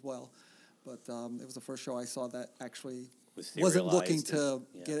seasons as well. But it was the first show I saw that actually wasn't looking to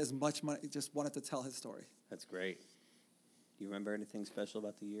get as much money, just wanted to tell his story. That's great. Do you remember anything special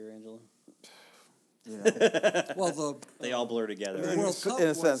about the year, Angela? Yeah. Well, they all blur together. The World Cup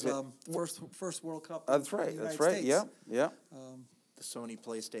was first World Cup. That's right. In the That's United right. States. Yeah. The Sony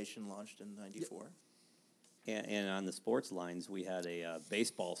PlayStation launched in 94. And on the sports lines, we had a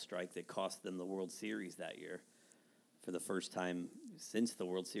baseball strike that cost them the World Series that year for the first time since the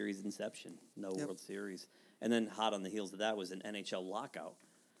World Series inception. No World Series. And then hot on the heels of that was an NHL lockout.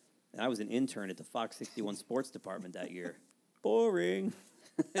 And I was an intern at the Fox 61 sports department that year. Boring.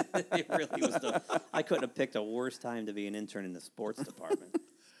 It really was. I couldn't have picked a worse time to be an intern in the sports department.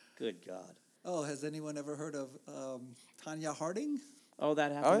 Good God. Oh, has anyone ever heard of Tanya Harding? Oh,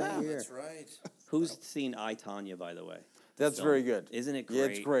 that happened that year. That's right. Who's seen I, Tonya, by the way? That's very good. Isn't it great? Yeah,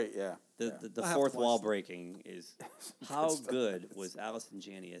 it's great, yeah. The fourth wall breaking is how good was Allison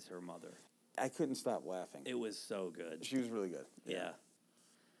Janney as her mother? I couldn't stop laughing. It was so good. She was really good. Yeah.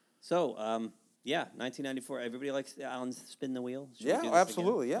 So, 1994. Everybody likes Alan's Spin the Wheel? Should we do this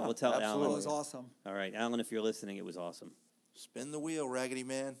absolutely, again? yeah. We'll tell absolutely. Alan. It was awesome. All right, Alan, if you're listening, it was awesome. Spin the wheel, Raggedy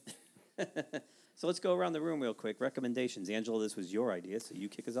Man. So let's go around the room real quick. Recommendations. Angela, this was your idea, so you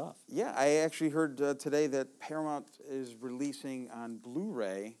kick us off. Yeah, I actually heard today that Paramount is releasing on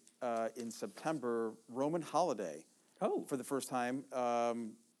Blu-ray in September Roman Holiday. Oh. For the first time,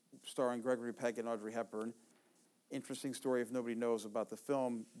 starring Gregory Peck and Audrey Hepburn. Interesting story if nobody knows about the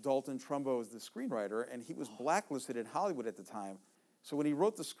film. Dalton Trumbo is the screenwriter, and he was blacklisted in Hollywood at the time. So when he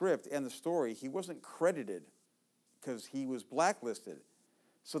wrote the script and the story, he wasn't credited because he was blacklisted.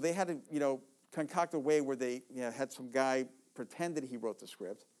 So they had to, concoct a way where they had some guy pretend that he wrote the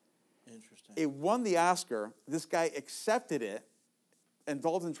script. Interesting. It won the Oscar. This guy accepted it, and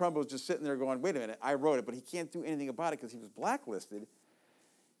Dalton Trumbo was just sitting there going, wait a minute, I wrote it, but he can't do anything about it because he was blacklisted.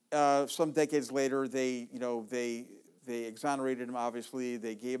 Some decades later, they exonerated him, obviously.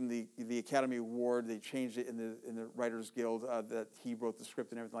 They gave him the Academy Award. They changed it in the Writers Guild that he wrote the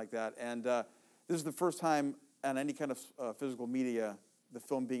script and everything like that. And this is the first time on any kind of physical media, the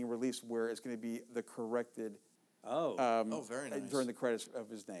film being released where it's going to be the corrected very nice. during the credits of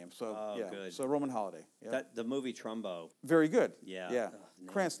his name. So good. So Roman Holiday. Yeah. The movie Trumbo. Very good. Yeah. Yeah. Oh,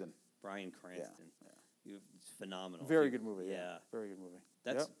 Cranston. Brian Cranston. It's phenomenal. Very good movie. Yeah. Very good movie.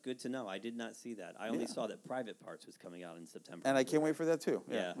 That's good to know. I did not see that. I only saw that Private Parts was coming out in September. And I can't wait for that too.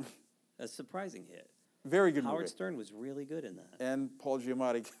 Yeah. A surprising hit. Very good Howard movie. Stern was really good in that. And Paul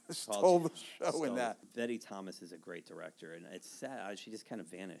Giamatti stole the show in that. Betty Thomas is a great director, and it's sad. She just kind of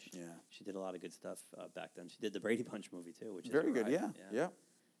vanished. Yeah. She did a lot of good stuff back then. She did the Brady Bunch movie, too, which is very good, right. yeah.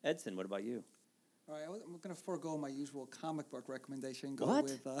 Edson, what about you? All right, I'm going to forego my usual comic book recommendation. Go What?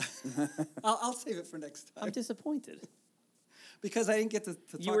 With, I'll save it for next time. I'm disappointed. Because I didn't get to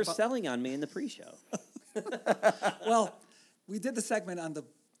talk You were about... selling on me in the pre-show. Well, we did the segment on the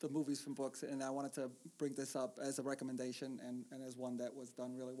movies from books, and I wanted to bring this up as a recommendation and as one that was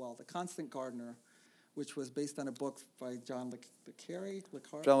done really well. The Constant Gardener, which was based on a book by John Le Carre.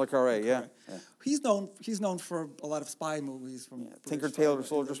 John Le Carre, yeah. He's known for a lot of spy movies from Tinker British Tailor Spy-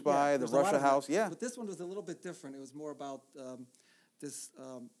 Soldier Spy, The there's a lot Russia of them. House, yeah. But this one was a little bit different. It was more about this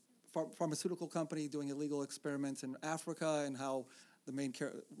pharmaceutical company doing illegal experiments in Africa and how the main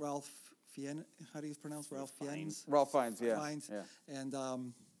character, Ralph Fiennes, how do you pronounce Ralph Fiennes? Ralph Fiennes, yeah. Fiennes. Yeah.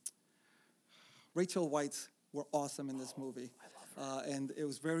 And Rachel Weisz were awesome in this movie. I love her. And it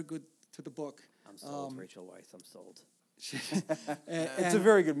was very good to the book. I'm sold, Rachel Weisz. I'm sold. It's a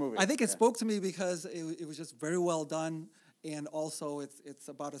very good movie. I think it spoke to me because it was just very well done, and also it's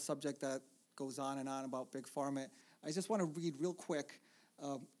about a subject that goes on and on about Big Pharma. I just want to read real quick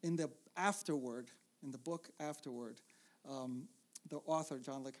in the book afterward, the author,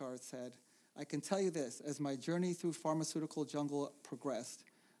 John Le Carre, said, "I can tell you this, as my journey through pharmaceutical jungle progressed,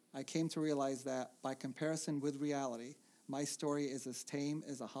 I came to realize that, by comparison with reality, my story is as tame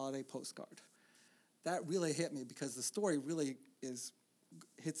as a holiday postcard." That really hit me because the story really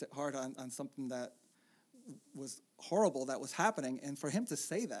hits it hard on something that was horrible that was happening. And for him to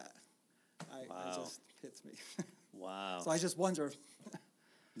say that, it just hits me. Wow. So I just wonder.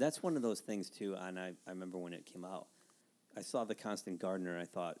 That's one of those things, too, and I remember when it came out. I saw The Constant Gardener, and I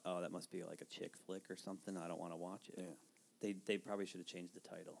thought, oh, that must be like a chick flick or something. I don't want to watch it. Yeah. They probably should have changed the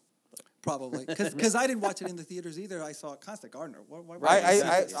title. Probably, because I didn't watch it in the theaters either. I saw Constant Gardener.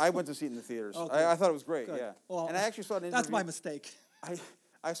 Why I went to see it in the theaters. Okay. I thought it was great. Good. Yeah, Well, and I actually saw an interview. That's my mistake.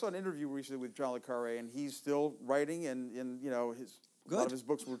 I saw an interview recently with John Le Carre, and he's still writing, and a lot of his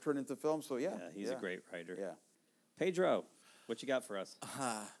books were turned into film. So yeah, he's a great writer. Yeah, Pedro, what you got for us?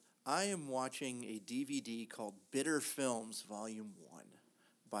 I am watching a DVD called Bitter Films Volume 1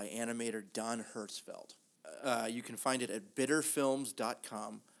 by animator Don Hertzfeldt. You can find it at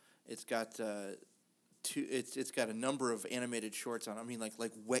bitterfilms.com. It's got it's got a number of animated shorts on it. I mean, like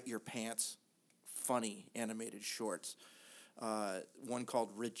Wet Your Pants, funny animated shorts. One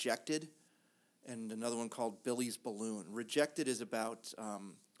called Rejected, and another one called Billy's Balloon. Rejected is about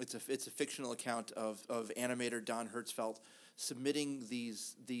it's a fictional account of animator Don Hertzfeldt submitting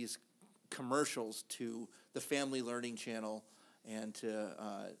these commercials to the Family Learning Channel and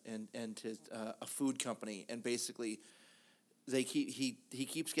to a food company, and basically he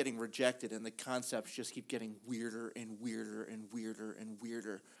keeps getting rejected, and the concepts just keep getting weirder and weirder and weirder and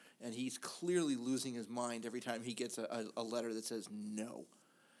weirder, and he's clearly losing his mind every time he gets a letter that says no.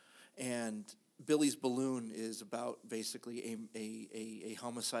 And Billy's Balloon is about basically a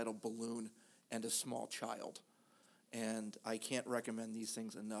homicidal balloon and a small child. And I can't recommend these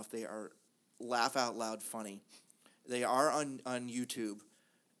things enough. They are laugh out loud funny. They are on YouTube.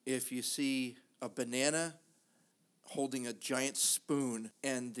 If you see a banana holding a giant spoon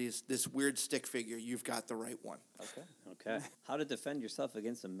and this weird stick figure, you've got the right one. Okay. How to defend yourself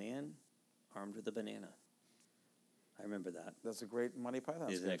against a man armed with a banana. I remember that. That's a great Monty Python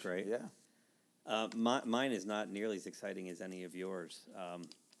Is sketch. that great? Yeah. Mine is not nearly as exciting as any of yours.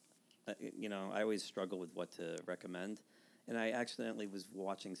 I always struggle with what to recommend, and I accidentally was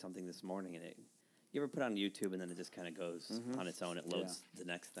watching something this morning, and you ever put on YouTube and then it just kind of goes on its own? It loads the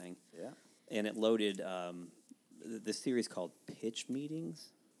next thing. Yeah. And it loaded this series called Pitch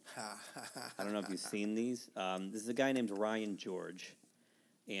Meetings. I don't know if you've seen these. This is a guy named Ryan George,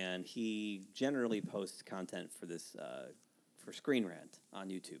 and he generally posts content for this for Screen Rant on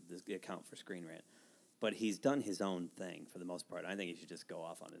YouTube, the account for Screen Rant. But he's done his own thing for the most part. I think he should just go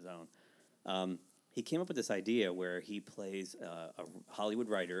off on his own. He came up with this idea where he plays a Hollywood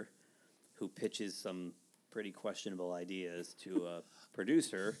writer who pitches some pretty questionable ideas to a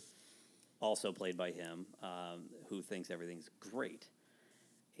producer, also played by him, who thinks everything's great.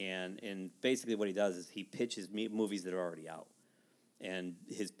 And basically what he does is he pitches movies that are already out. And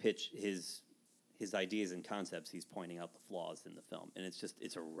his ideas and concepts, he's pointing out the flaws in the film. And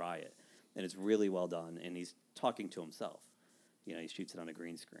it's a riot. And it's really well done. And he's talking to himself. He shoots it on a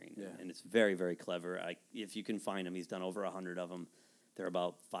green screen. Yeah. And it's very, very clever. If you can find him, he's done over 100 of them. They're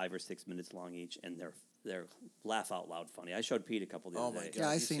about 5 or 6 minutes long each, and they're laugh out loud funny. I showed Pete a couple the other day. Oh my god! Yeah,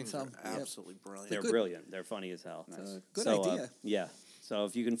 I've these seen things some. are absolutely brilliant. They're brilliant. They're funny as hell. Nice. Good idea. Yeah. So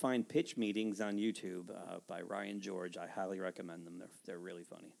if you can find Pitch Meetings on YouTube by Ryan George, I highly recommend them. They're really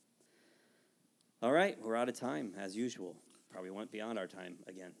funny. All right, we're out of time as usual. Probably went beyond our time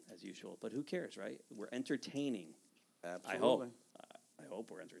again as usual, but who cares, right? We're entertaining. Absolutely. I hope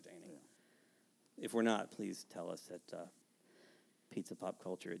we're entertaining. Yeah. If we're not, please tell us at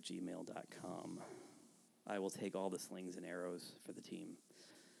pizzapopculture@gmail.com. I will take all the slings and arrows for the team.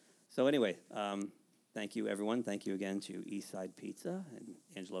 So anyway, thank you, everyone. Thank you again to Eastside Pizza and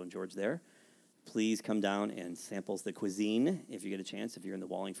Angelo and George there. Please come down and sample the cuisine if you get a chance, if you're in the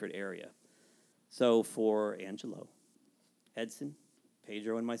Wallingford area. So for Angelo, Edson,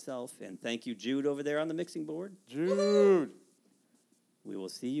 Pedro, and myself, and thank you, Jude, over there on the mixing board. Jude! We will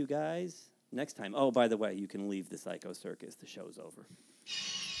see you guys next time. Oh, by the way, you can leave the Psycho Circus. The show's over.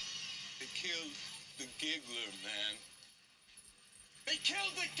 They killed the giggler, man. They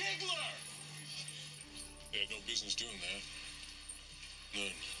killed the giggler! They had no business doing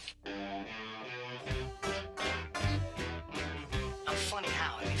that. None. I'm funny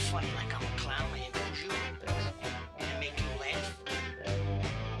how? I mean, funny like I'm a